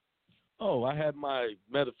 I had my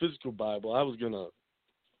metaphysical Bible. I was going to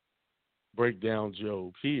break down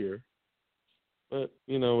Job here. But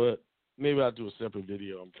you know what? Maybe I'll do a separate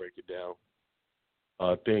video and break it down.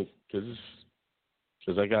 I think because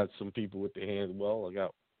I got some people with their hands. Well, I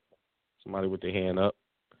got somebody with their hand up.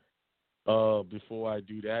 Before I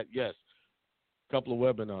do that, yes, a couple of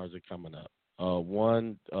webinars are coming up.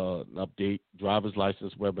 One, an update, driver's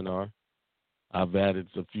license webinar. I've added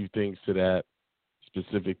a few things to that,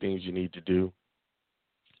 specific things you need to do.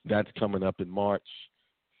 That's coming up in March.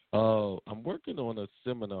 I'm working on a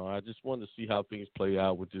seminar. I just want to see how things play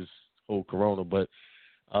out with this whole corona, but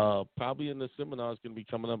probably in the seminar is going to be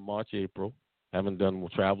coming up March, April. Haven't done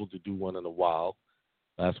travel to do one in a while.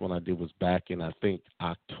 Last one I did was back in, I think,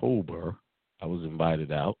 October. I was invited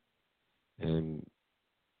out and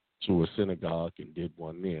to a synagogue and did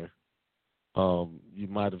one there. You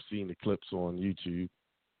might have seen the clips on YouTube.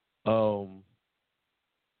 So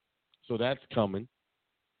that's coming.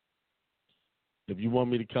 If you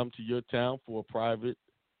want me to come to your town for a private,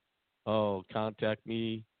 contact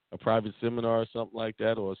me, a private seminar or something like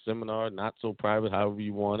that, or a seminar, not so private, however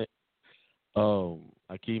you want it.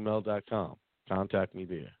 Akiem.com. Contact me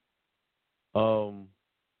there. Or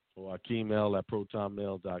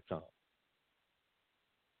Akiem@protonmail.com.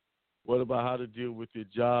 What about how to deal with your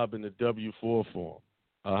job in the W-4 form?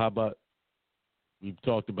 How about, we've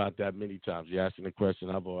talked about that many times. You're asking a question,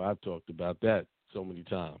 I've talked about that so many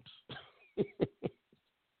times.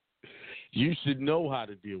 You should know how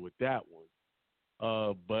to deal with that one.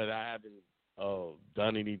 But I haven't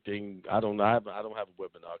done anything. I don't have a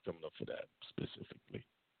webinar coming up for that specifically.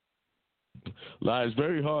 It's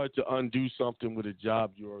very hard to undo something with a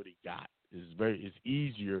job you already got. It's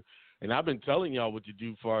easier. And I've been telling y'all what to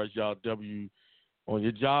do as far as y'all on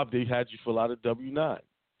your job, they had you fill out a W-9.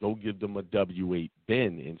 Go give them a W-8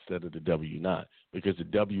 then instead of the W-9, because the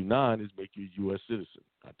W-9 is make you a U.S. citizen.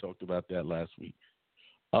 I talked about that last week.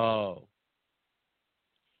 Or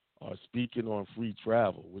speaking on free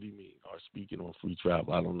travel. What do you mean? Or speaking on free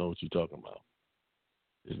travel? I don't know what you're talking about.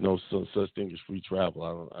 There's no such thing as free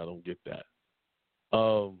travel. I don't get that.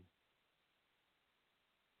 All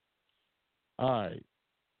right.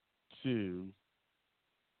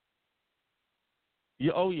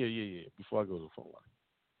 Yeah. Before I go to the phone line.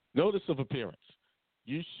 Notice of appearance.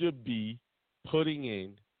 You should be putting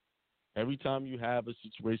in, every time you have a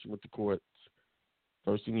situation with the courts,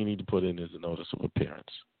 first thing you need to put in is a notice of appearance.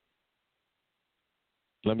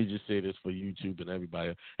 Let me just say this for YouTube and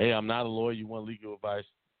everybody. Hey, I'm not a lawyer. You want legal advice?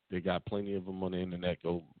 They got plenty of them on the internet.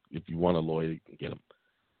 Go, if you want a lawyer, you can get them.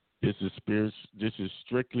 This is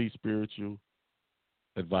strictly spiritual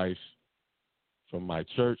advice from my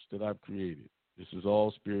church that I've created. This is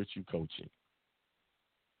all spiritual coaching.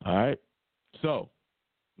 All right? So,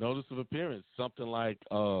 notice of appearance, something like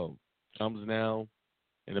comes now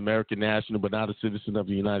an American national but not a citizen of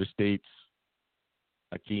the United States.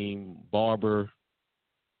 Akiem Barber,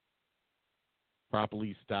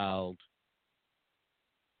 properly styled,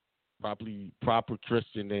 proper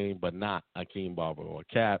Christian name, but not Akiem Barber, or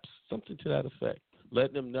Caps, something to that effect.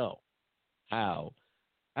 Let them know how.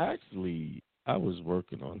 Actually, I was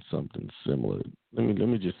working on something similar. Let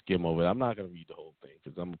me just skim over it. I'm not going to read the whole thing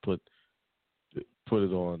because I'm going to put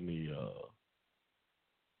it on the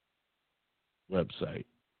website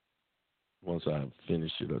once I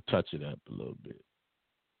finish it or touch it up a little bit.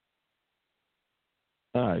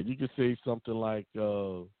 All right, you could say something like,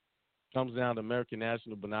 comes down to American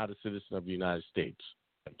national but not a citizen of the United States.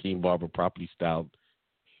 Akiem Barber, properly styled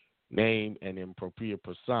name and impropria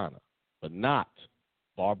persona, but not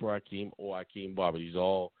Barber Akiem or Akiem Barber. These are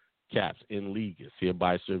all caps in legis,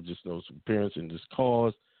 hereby serve this notice of appearance in this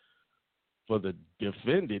cause for the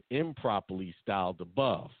defendant improperly styled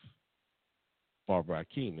above, Barbara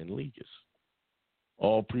Akiem in legis.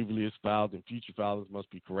 All previously filed and future filings must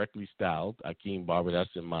be correctly styled, Akiem Barbara, that's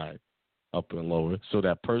in my upper and lower, so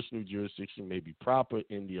that personal jurisdiction may be proper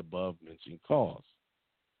in the above mentioned cause.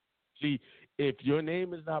 See, if your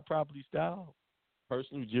name is not properly styled,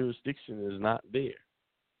 personal jurisdiction is not there.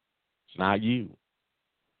 It's not you.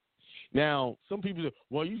 Now, some people say,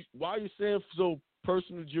 well, why are you saying so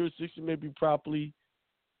personal jurisdiction may be properly,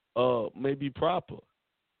 may be proper?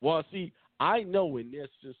 Well, see, I know in their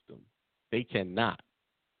system they cannot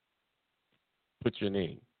put your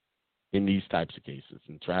name in these types of cases,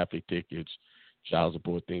 in traffic tickets, child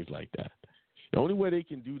support, things like that. The only way they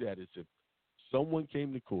can do that is if someone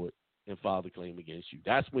came to court and filed a claim against you.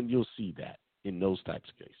 That's when you'll see that in those types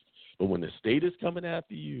of cases. But when the state is coming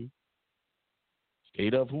after you,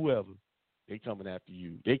 state of whoever, they coming after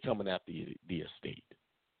you. They coming after the estate.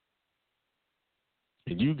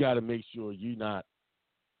 And you got to make sure you're not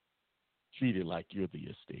treated like you're the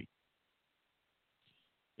estate.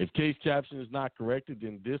 If case caption is not corrected,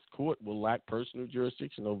 then this court will lack personal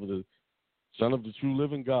jurisdiction over the son of the true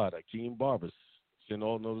living God, Akiem Barbara. Send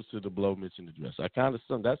all notice to the below mentioned address. That's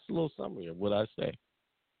a little summary of what I say.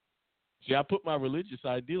 See, I put my religious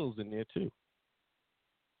ideals in there too,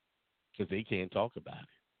 because they can't talk about it.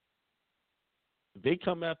 If they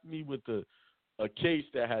come after me with a case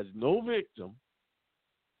that has no victim,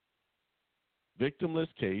 victimless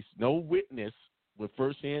case, no witness with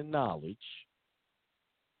firsthand knowledge,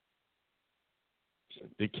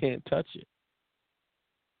 they can't touch it.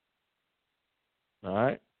 All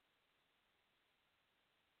right?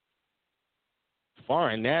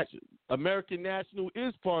 Foreign national. American national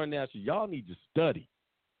is foreign national. Y'all need to study.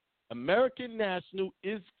 American national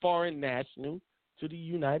is foreign national to the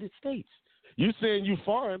United States. You saying you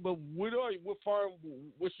foreign, but what are you? What foreign?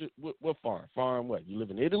 What foreign? Foreign what? You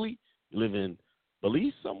live in Italy? You live in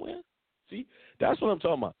Belize somewhere? See, that's what I'm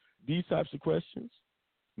talking about. These types of questions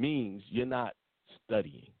means you're not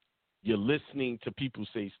studying. You're listening to people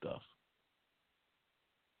say stuff.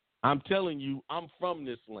 I'm telling you, I'm from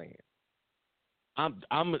this land. I'm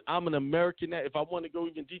an American. If I want to go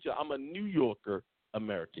even deeper, I'm a New Yorker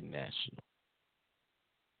American national.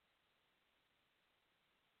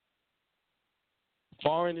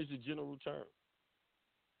 Foreign is a general term.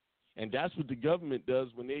 And that's what the government does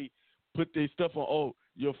when they put their stuff on, oh,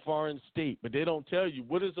 you're a foreign state. But they don't tell you,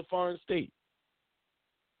 what is a foreign state?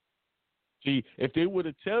 See, if they were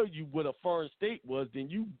to tell you what a foreign state was, then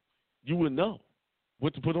you would know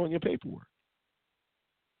what to put on your paperwork.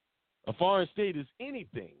 A foreign state is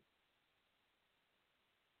anything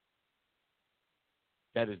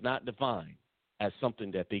that is not defined as something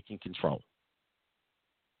that they can control.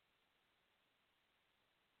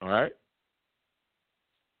 All right?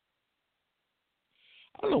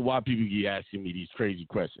 I don't know why people keep asking me these crazy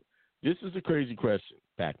questions. This is a crazy question,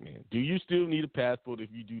 Pac-Man. Do you still need a passport if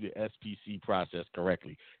you do the SPC process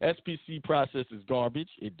correctly? SPC process is garbage.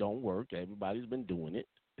 It don't work. Everybody's been doing it.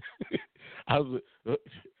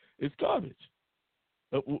 It's garbage.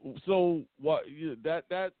 So what?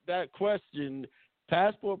 That question,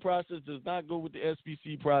 passport process does not go with the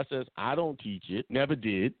SPC process. I don't teach it. Never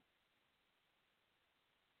did.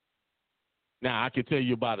 Now I can tell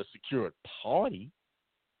you about a secured party,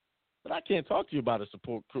 but I can't talk to you about a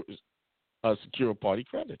secure party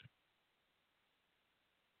creditor.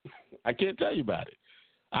 I can't tell you about it.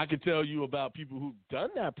 I can tell you about people who've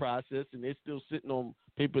done that process and they're still sitting on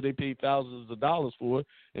paper they paid thousands of dollars for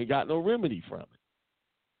and got no remedy from it.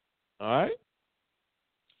 All right?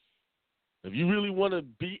 If you really want to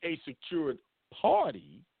be a secured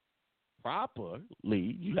party properly,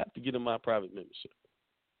 you have to get in my private membership.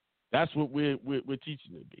 That's what we're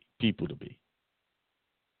teaching people to be.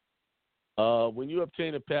 When you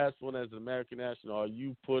obtain a passport as an American national, are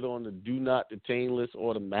you put on the do not detain list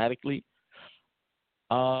automatically?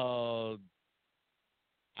 I'll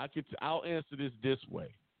answer this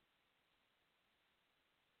way.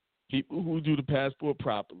 People who do the passport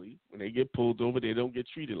properly, when they get pulled over, they don't get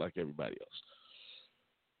treated like everybody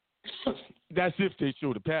else. That's if they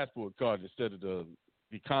show the passport card instead of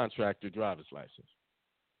the contractor driver's license.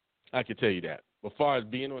 I can tell you that. As far as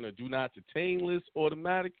being on a do not detain list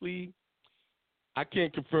automatically, I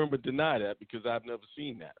can't confirm or deny that because I've never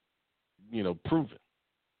seen that, proven.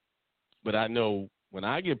 But I know when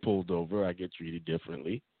I get pulled over, I get treated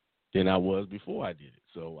differently than I was before I did it.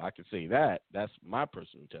 So I can say that. That's my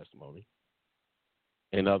personal testimony.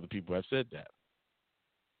 And other people have said that.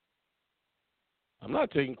 I'm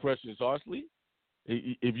not taking questions harshly.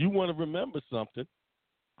 If you want to remember something,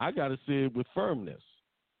 I got to say it with firmness.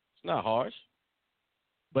 It's not harsh.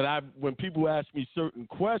 But when people ask me certain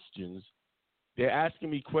questions, they're asking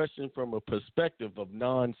me questions from a perspective of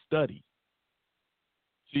non-study.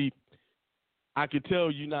 See, I could tell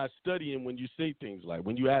you're not studying when you say things like,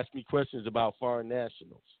 when you ask me questions about foreign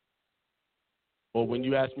nationals, or when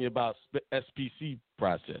you ask me about SPC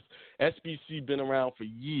process. SPC been around for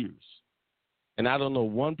years, and I don't know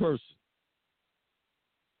one person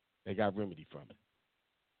that got remedy from it.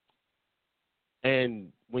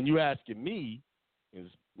 And when you asking me,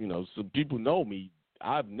 some people know me,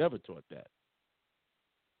 I've never taught that.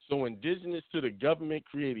 So indigenous to the government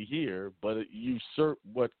created here, but it usurp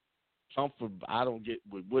what comfort I don't get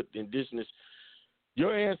with what indigenous.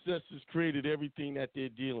 Your ancestors created everything that they're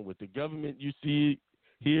dealing with. The government you see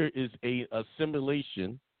here is a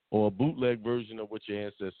assimilation or a bootleg version of what your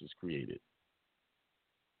ancestors created.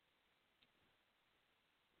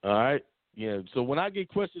 All right? Yeah, so when I get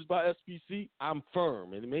questions about SPC, I'm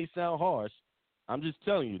firm. And it may sound harsh. I'm just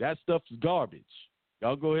telling you, that stuff is garbage.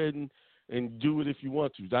 Y'all go ahead and do it if you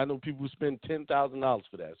want to. I know people spend $10,000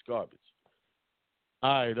 for that. It's garbage.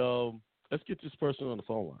 All right, let's get this person on the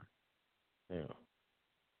phone line. Yeah.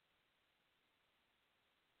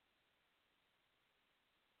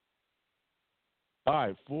 All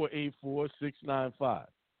right, 484-695.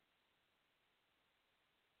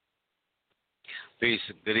 Peace.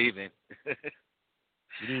 Good evening.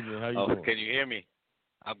 Good evening. How you doing? Can you hear me?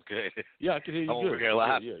 I'm good. Yeah, I can hear you. I'm good. over here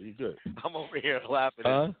laughing. Yeah, you're good. I'm over here laughing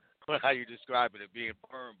at how you describing it, being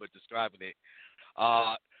firm, but describing it.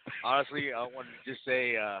 Honestly, I wanted to just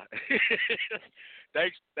say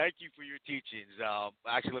thank you for your teachings.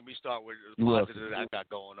 Actually, let me start with the positive that I got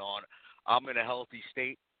going on. I'm in a healthy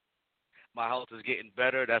state. My health is getting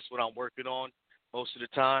better. That's what I'm working on most of the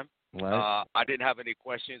time. Right. I didn't have any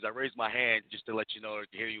questions. I raised my hand just to let you know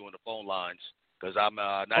to hear you on the phone lines because I'm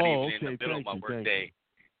not even in the middle of my work day.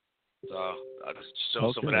 So I'll just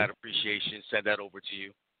show some of that appreciation, send that over to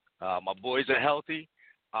you. My boys are healthy.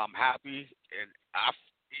 I'm happy, and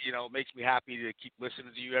it makes me happy to keep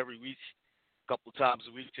listening to you every week, a couple times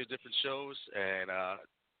a week to different shows, and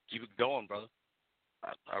keep it going, brother.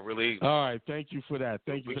 I really. All right, thank you for that.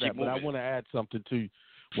 Thank you for that. But I want to add something to you.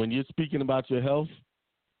 When you're speaking about your health,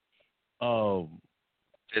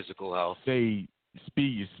 physical health.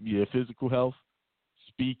 Speak your physical health.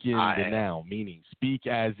 Speak in the now, meaning speak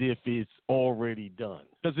as if it's already done.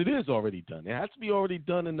 Because it is already done. It has to be already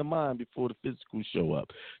done in the mind before the physical show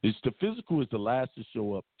up. The physical is the last to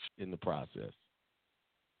show up in the process.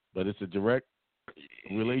 But it's a direct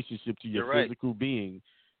relationship to your physical being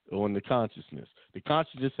on the consciousness. The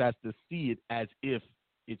consciousness has to see it as if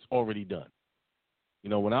it's already done.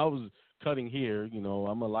 When I was cutting hair,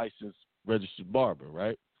 I'm a licensed registered barber,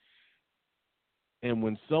 right? And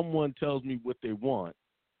when someone tells me what they want,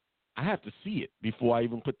 I have to see it before I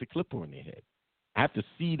even put the clipper in their head. I have to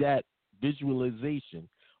see that visualization.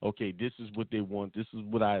 Okay, this is what they want. This is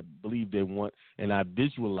what I believe they want. And I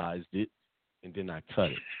visualized it, and then I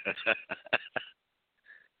cut it.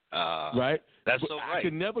 Right? That's so right. I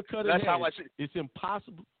can never cut it. How I see it. It's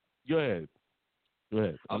impossible. Go ahead.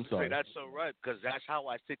 I'm sorry. That's so right, because that's how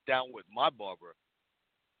I sit down with my barber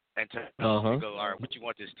and tell him, go, all right, what you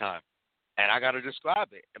want this time? And I got to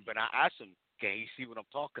describe it. But I ask him, can he see what I'm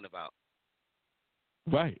talking about?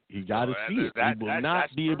 Right. He got to see it. He will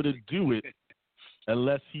not be able to do it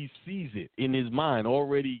unless he sees it in his mind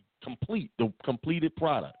already complete, the completed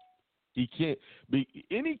product. He can't be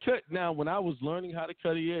any cut. Now, when I was learning how to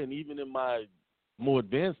cut hair, and even in my more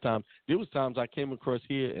advanced time, there was times I came across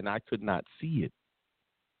hair and I could not see it.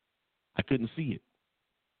 I couldn't see it.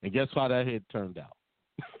 And guess how that head turned out?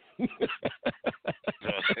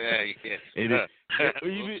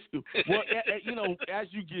 As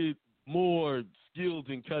you get more skilled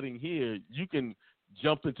in cutting hair, you can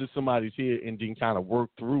jump into somebody's hair and then kind of work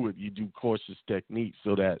through it. You do cautious techniques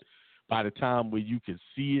so that by the time where you can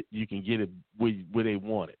see it, you can get it where they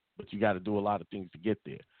want it. But you got to do a lot of things to get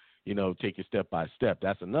there. Take it step by step.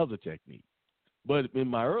 That's another technique. But in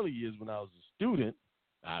my early years when I was a student,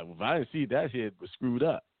 if I didn't see that head was screwed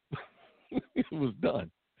up. It was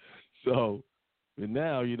done. So, and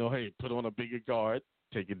now, hey, put on a bigger guard,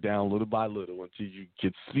 take it down little by little until you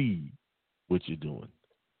can see what you're doing,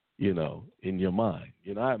 in your mind.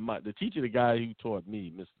 The teacher, the guy who taught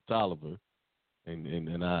me, Mr. Tolliver,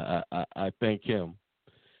 and I thank him.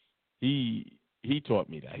 He taught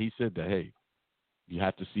me that. He said that, hey, you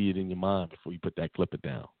have to see it in your mind before you put that clipper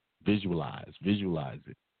down. Visualize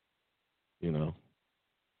it, Yeah.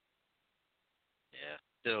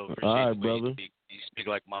 Still appreciate all right, the way brother. You speak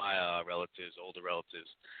like my relatives, older relatives,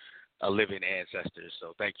 living ancestors.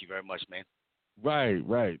 So thank you very much, man.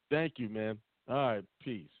 Right. Thank you, man. All right,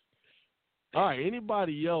 peace. All right,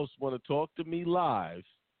 anybody else want to talk to me live?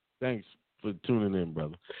 Thanks for tuning in,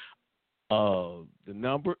 brother. The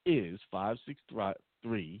number is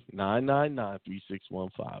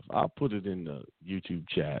 563-999-3615. I'll put it in the YouTube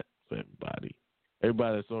chat for everybody.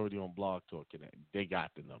 Everybody that's already on Blog Talk, they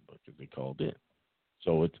got the number because they called in.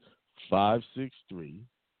 So it's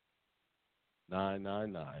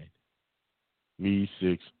 563-999-3615.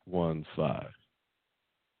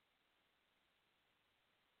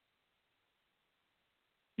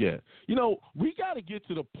 Yeah. We got to get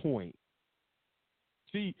to the point.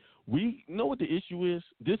 See, we know what the issue is.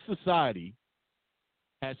 This society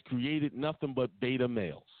has created nothing but beta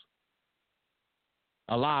males.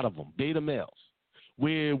 A lot of them, beta males.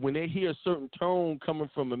 Where when they hear a certain tone coming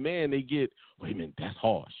from a man, they get, wait a minute, that's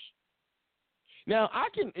harsh. Now,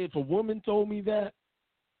 if a woman told me that,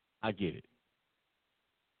 I get it.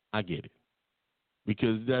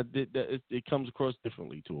 Because it comes across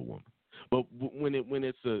differently to a woman. But when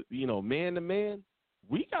it's a man to man,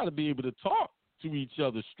 we got to be able to talk to each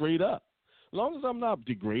other straight up. As long as I'm not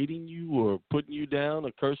degrading you or putting you down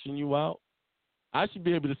or cursing you out, I should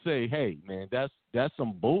be able to say, hey, man, that's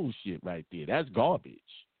some bullshit right there. That's garbage.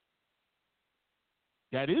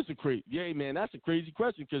 That is that's a crazy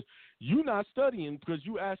question because you're not studying because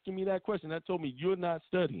you asking me that question. That told me you're not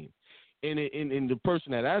studying. And the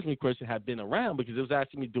person that asked me the question had been around because it was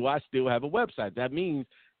asking me, do I still have a website? That means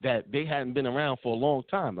that they hadn't been around for a long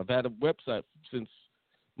time. I've had a website since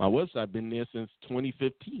my website been there since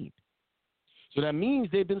 2015. So that means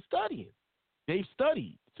they've been studying. They've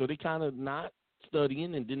studied. So they kind of not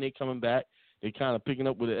studying, and then they coming back. They kind of picking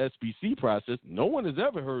up with the SBC process. No one has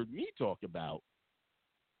ever heard me talk about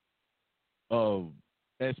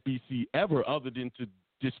SBC ever other than to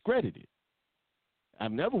discredit it.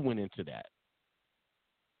 I've never went into that.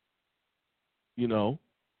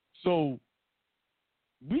 So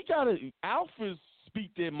we gotta alphas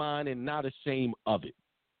speak their mind and not ashamed of it.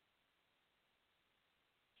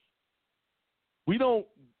 We don't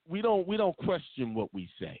question what we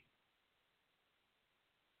say.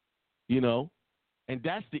 And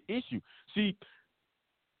that's the issue. See,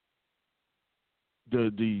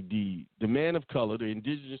 the man of color, the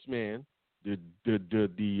indigenous man, the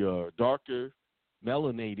darker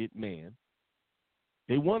melanated man,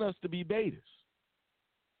 they want us to be betas.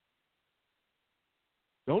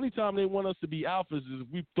 The only time they want us to be alphas is if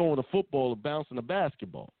we're throwing a football or bouncing a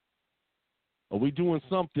basketball. Or we doing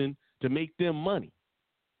something to make them money.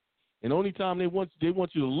 And the only time they want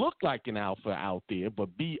you to look like an alpha out there,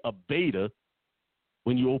 but be a beta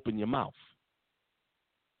when you open your mouth.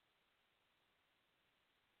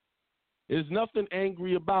 There's nothing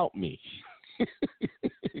angry about me.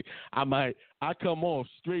 I come off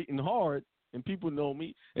straight and hard, and people know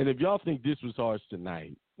me. And if y'all think this was harsh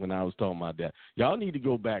tonight when I was talking about that, y'all need to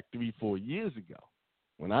go back 3-4 years ago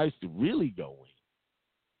when I used to really go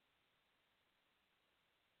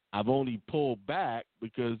in. I've only pulled back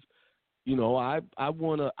because,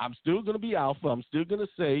 I'm still going to be alpha. I'm still going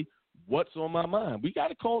to say what's on my mind. We got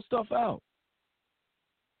to call stuff out.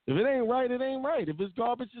 If it ain't right, it ain't right. If it's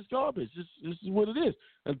garbage, it's garbage. This is what it is.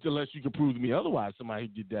 Unless you can prove to me otherwise, somebody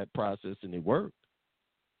who did that process and it worked.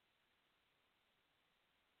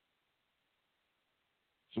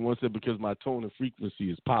 Someone said because my tone and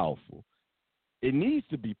frequency is powerful. It needs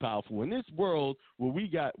to be powerful in this world where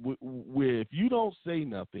if you don't say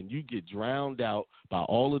nothing, you get drowned out by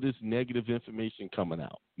all of this negative information coming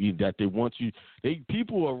out. That they want you.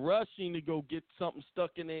 People are rushing to go get something stuck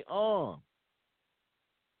in their arm.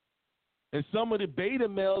 And some of the beta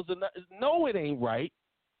males know it ain't right,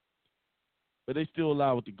 but they still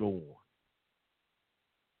allow it to go on.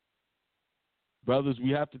 Brothers, we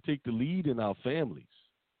have to take the lead in our families.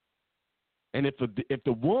 And if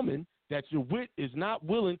the woman that you're with is not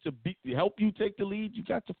willing to help you take the lead, you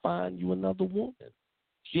got to find you another woman.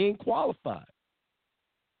 She ain't qualified.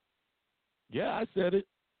 Yeah, I said it.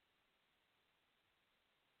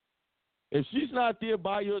 If she's not there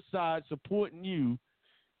by your side supporting you,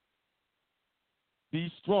 be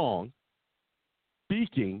strong,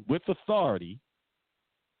 speaking with authority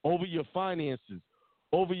over your finances,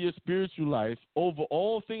 over your spiritual life, over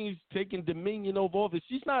all things, taking dominion over all this.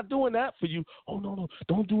 She's not doing that for you. Oh, no,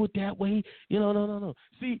 don't do it that way. No.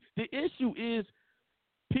 See, the issue is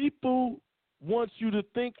people want you to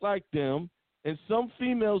think like them, and some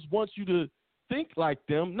females want you to think like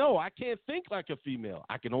them. No, I can't think like a female.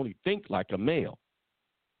 I can only think like a male.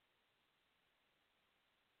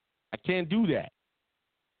 I can't do that.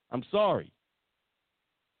 I'm sorry.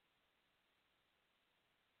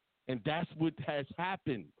 And that's what has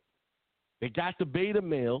happened. They got the beta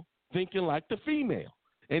male thinking like the female,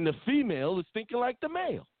 and the female is thinking like the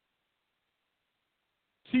male.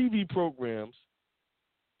 TV programs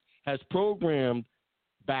has programmed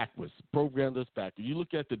us backwards. You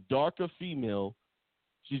look at the darker female,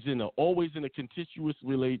 she's always in a contentious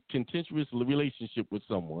relationship with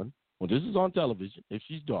someone. Well, this is on television, if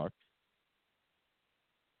she's dark.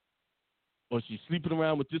 Or she's sleeping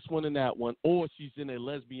around with this one and that one, or she's in a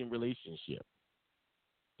lesbian relationship.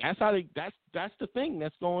 That's the thing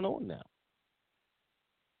that's going on now.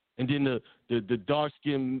 And then the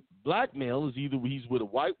dark-skinned black male is either he's with a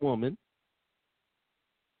white woman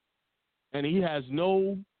and he has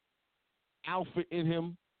no alpha in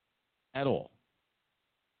him at all.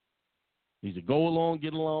 He's a go along,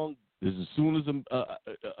 get along. As soon as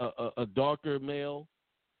a darker male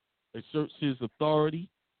asserts his authority,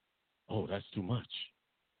 oh, that's too much.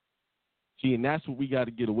 See, and that's what we got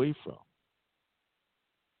to get away from.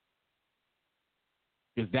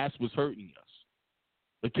 Because that's what's hurting us.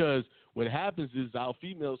 Because what happens is our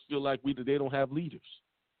females feel like they don't have leaders.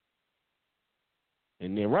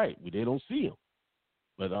 And they're right. They don't see them.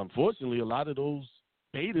 But unfortunately, a lot of those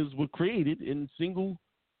betas were created in single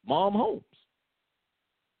mom homes.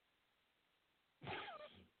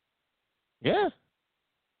 Yeah.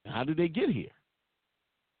 How did they get here?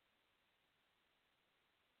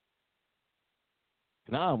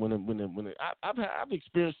 Nah, I've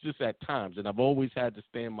experienced this at times, and I've always had to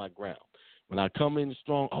stand my ground. When I come in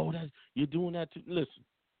strong, you're doing that too. Listen,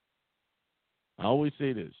 I always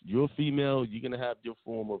say this: you're a female, you're gonna have your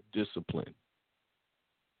form of discipline,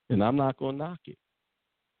 and I'm not gonna knock it.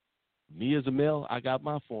 Me as a male, I got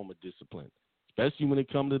my form of discipline, especially when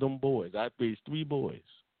it comes to them boys. I raised 3 boys,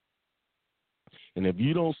 and if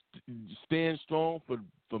you don't stand strong for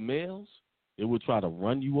males, they will try to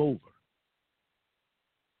run you over.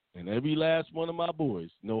 And every last one of my boys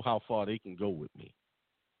know how far they can go with me.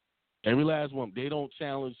 Every last one. They don't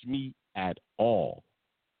challenge me at all.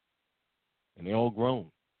 And they all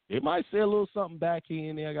grown. They might say a little something back here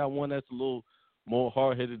and there. I got one that's a little more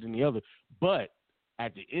hard-headed than the other. But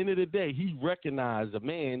at the end of the day, he recognizes a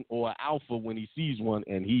man or an alpha when he sees one,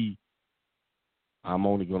 and I'm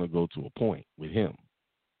only going to go to a point with him.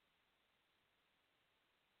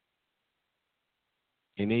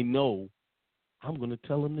 And they know I'm going to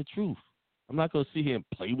tell them the truth. I'm not going to sit here and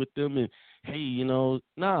play with them and, hey,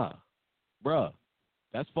 nah, bruh,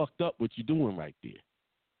 that's fucked up what you're doing right there.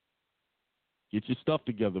 Get your stuff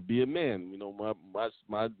together. Be a man.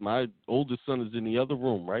 My oldest son is in the other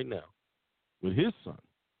room right now with his son.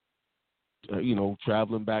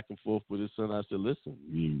 Traveling back and forth with his son. I said, listen,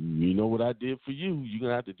 you know what I did for you. You're going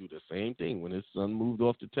to have to do the same thing. When his son moved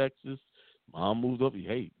off to Texas, mom moved off.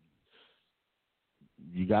 Hey,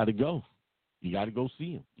 you got to go. You got to go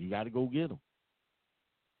see him. You got to go get him.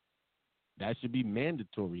 That should be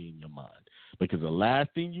mandatory in your mind, because the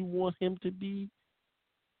last thing you want him to be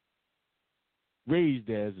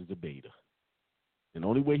raised as is a beta. And the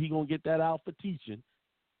only way he's going to get that alpha teaching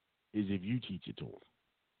is if you teach it to him.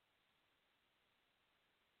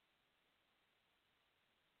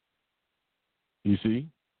 You see?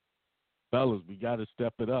 Fellas, we got to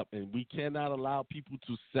step it up, and we cannot allow people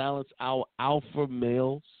to silence our alpha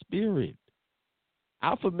male spirit.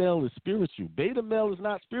 Alpha male is spiritual. Beta male is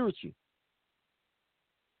not spiritual.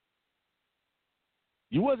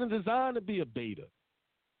 You wasn't designed to be a beta.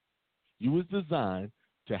 You was designed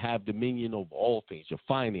to have dominion over all things, your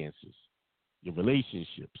finances, your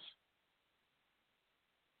relationships.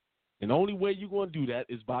 And the only way you're going to do that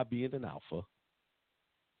is by being an alpha,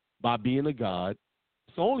 by being a god.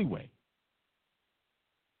 It's the only way.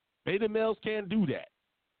 Beta males can't do that.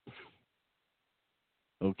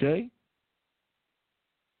 Okay?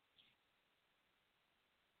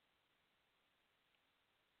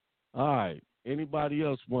 All right. Anybody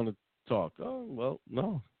else want to talk? Oh, well,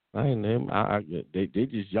 no. I ain't them.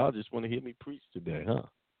 Y'all just want to hear me preach today, huh?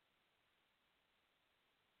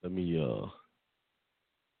 Let me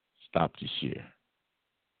stop the share.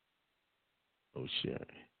 No sharing.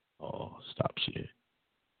 Oh, stop share.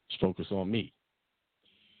 Let's focus on me.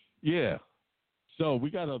 Yeah. So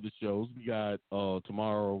we got other shows. We got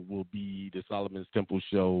tomorrow will be the Solomon's Temple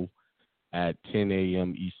show at 10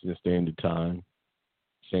 a.m. Eastern Standard Time.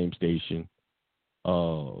 Same station.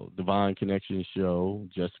 Divine Connection show,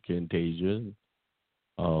 Jessica and Tasia,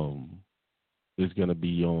 is going to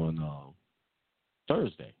be on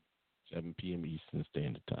Thursday, 7 p.m. Eastern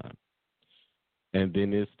Standard Time. And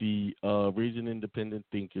then it's the Raising Independent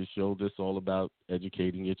Thinkers show that's all about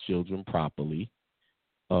educating your children properly.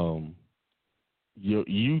 You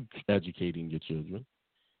educating your children.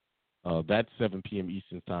 That's 7 p.m.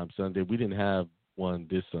 Eastern Time Sunday. We didn't have one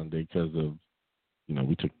this Sunday because of,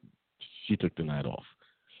 we took She took the night off.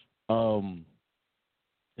 And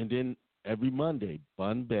then every Monday,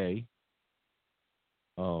 Bun Bay,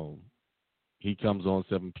 he comes on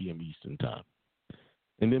 7 p.m. Eastern time.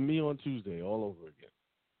 And then me on Tuesday, all over again.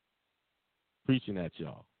 Preaching at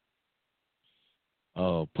y'all.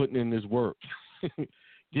 Putting in this work.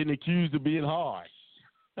 Getting accused of being harsh.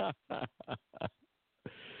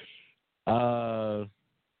 I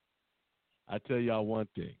tell y'all one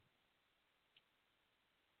thing.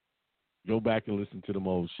 Go back and listen to them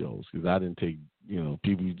old shows, because I didn't take,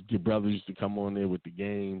 people, your brothers used to come on there with the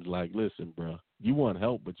games like, listen, bro, you want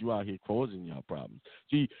help, but you out here causing y'all problems.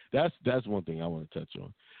 See, that's one thing I want to touch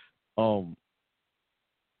on.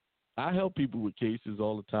 I help people with cases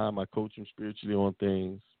all the time. I coach them spiritually on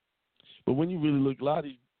things. But when you really look, a lot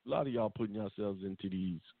of y'all putting yourselves into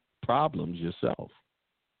these problems yourself.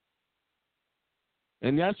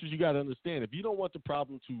 And that's what you got to understand. If you don't want the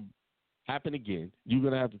problem to happen again, you're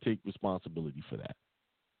going to have to take responsibility for that.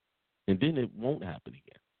 And then it won't happen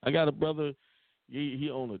again. I got a brother, he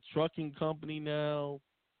owns a trucking company now,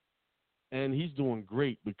 and he's doing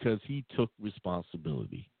great because he took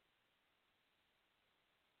responsibility.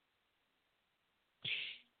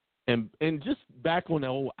 And just back on the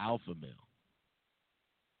old alpha male.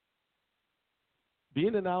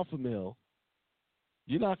 Being an alpha male,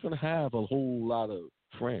 you're not going to have a whole lot of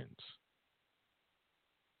friends.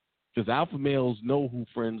 Because alpha males know who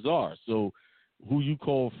friends are. So who you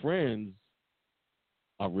call friends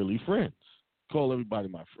are really friends. Call everybody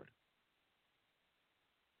my friend.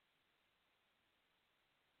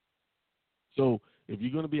 So if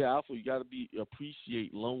you're going to be an alpha, you got to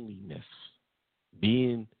appreciate loneliness,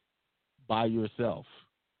 being by yourself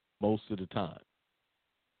most of the time.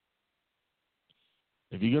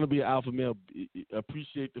 If you're going to be an alpha male,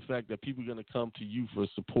 appreciate the fact that people are going to come to you for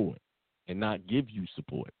support and not give you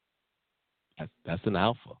support. That's an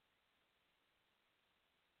alpha.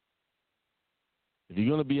 If you're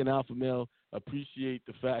going to be an alpha male, appreciate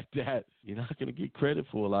the fact that you're not going to get credit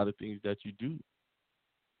for a lot of things that you do.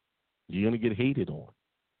 You're going to get hated on.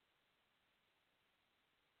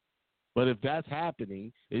 But if that's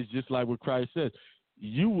happening, it's just like what Christ says.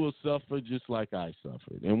 You will suffer just like I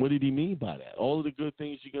suffered. And what did he mean by that? All of the good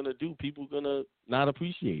things you're going to do, people are going to not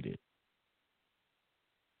appreciate it.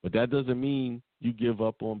 But that doesn't mean you give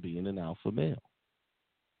up on being an alpha male.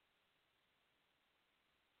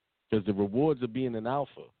 Because the rewards of being an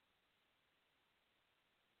alpha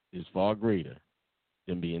is far greater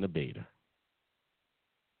than being a beta.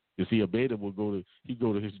 You see, a beta will go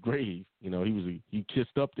to his grave. He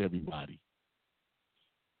kissed up to everybody.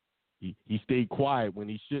 He stayed quiet when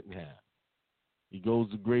he shouldn't have. He goes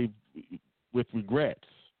to the grave with regrets.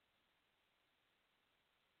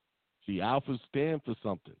 See, alphas stand for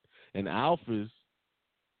something. And alphas,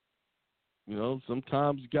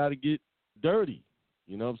 sometimes you got to get dirty.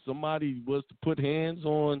 If somebody was to put hands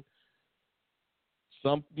on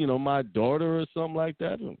my daughter or something like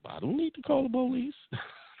that, I don't need to call the police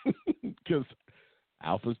because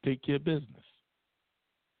alphas take care of business.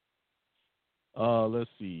 Let's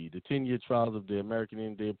see. The 10-year trials of the American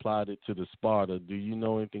Indian, they applied it to the Sparta. Do you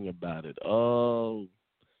know anything about it? Oh,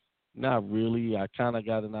 not really. I kind of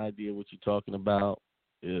got an idea what you're talking about.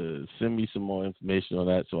 Send me some more information on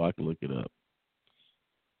that so I can look it up.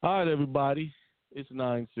 All right, everybody. It's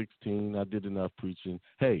 9:16. I did enough preaching.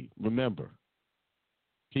 Hey, remember,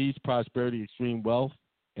 peace, prosperity, extreme wealth,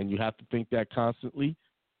 and you have to think that constantly.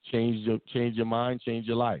 Change your mind, change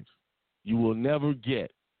your life. You will never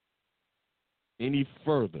get any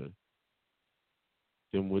further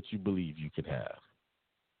than what you believe you can have.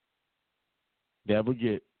 Never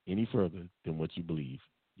get any further than what you believe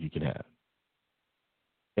you can have.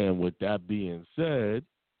 And with that being said,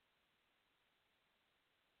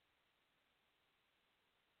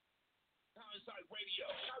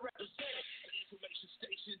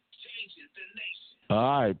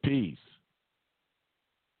 all right, peace.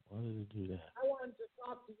 Why did it do that? I wanted to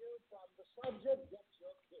talk to you from the subject, get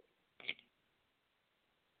your kick.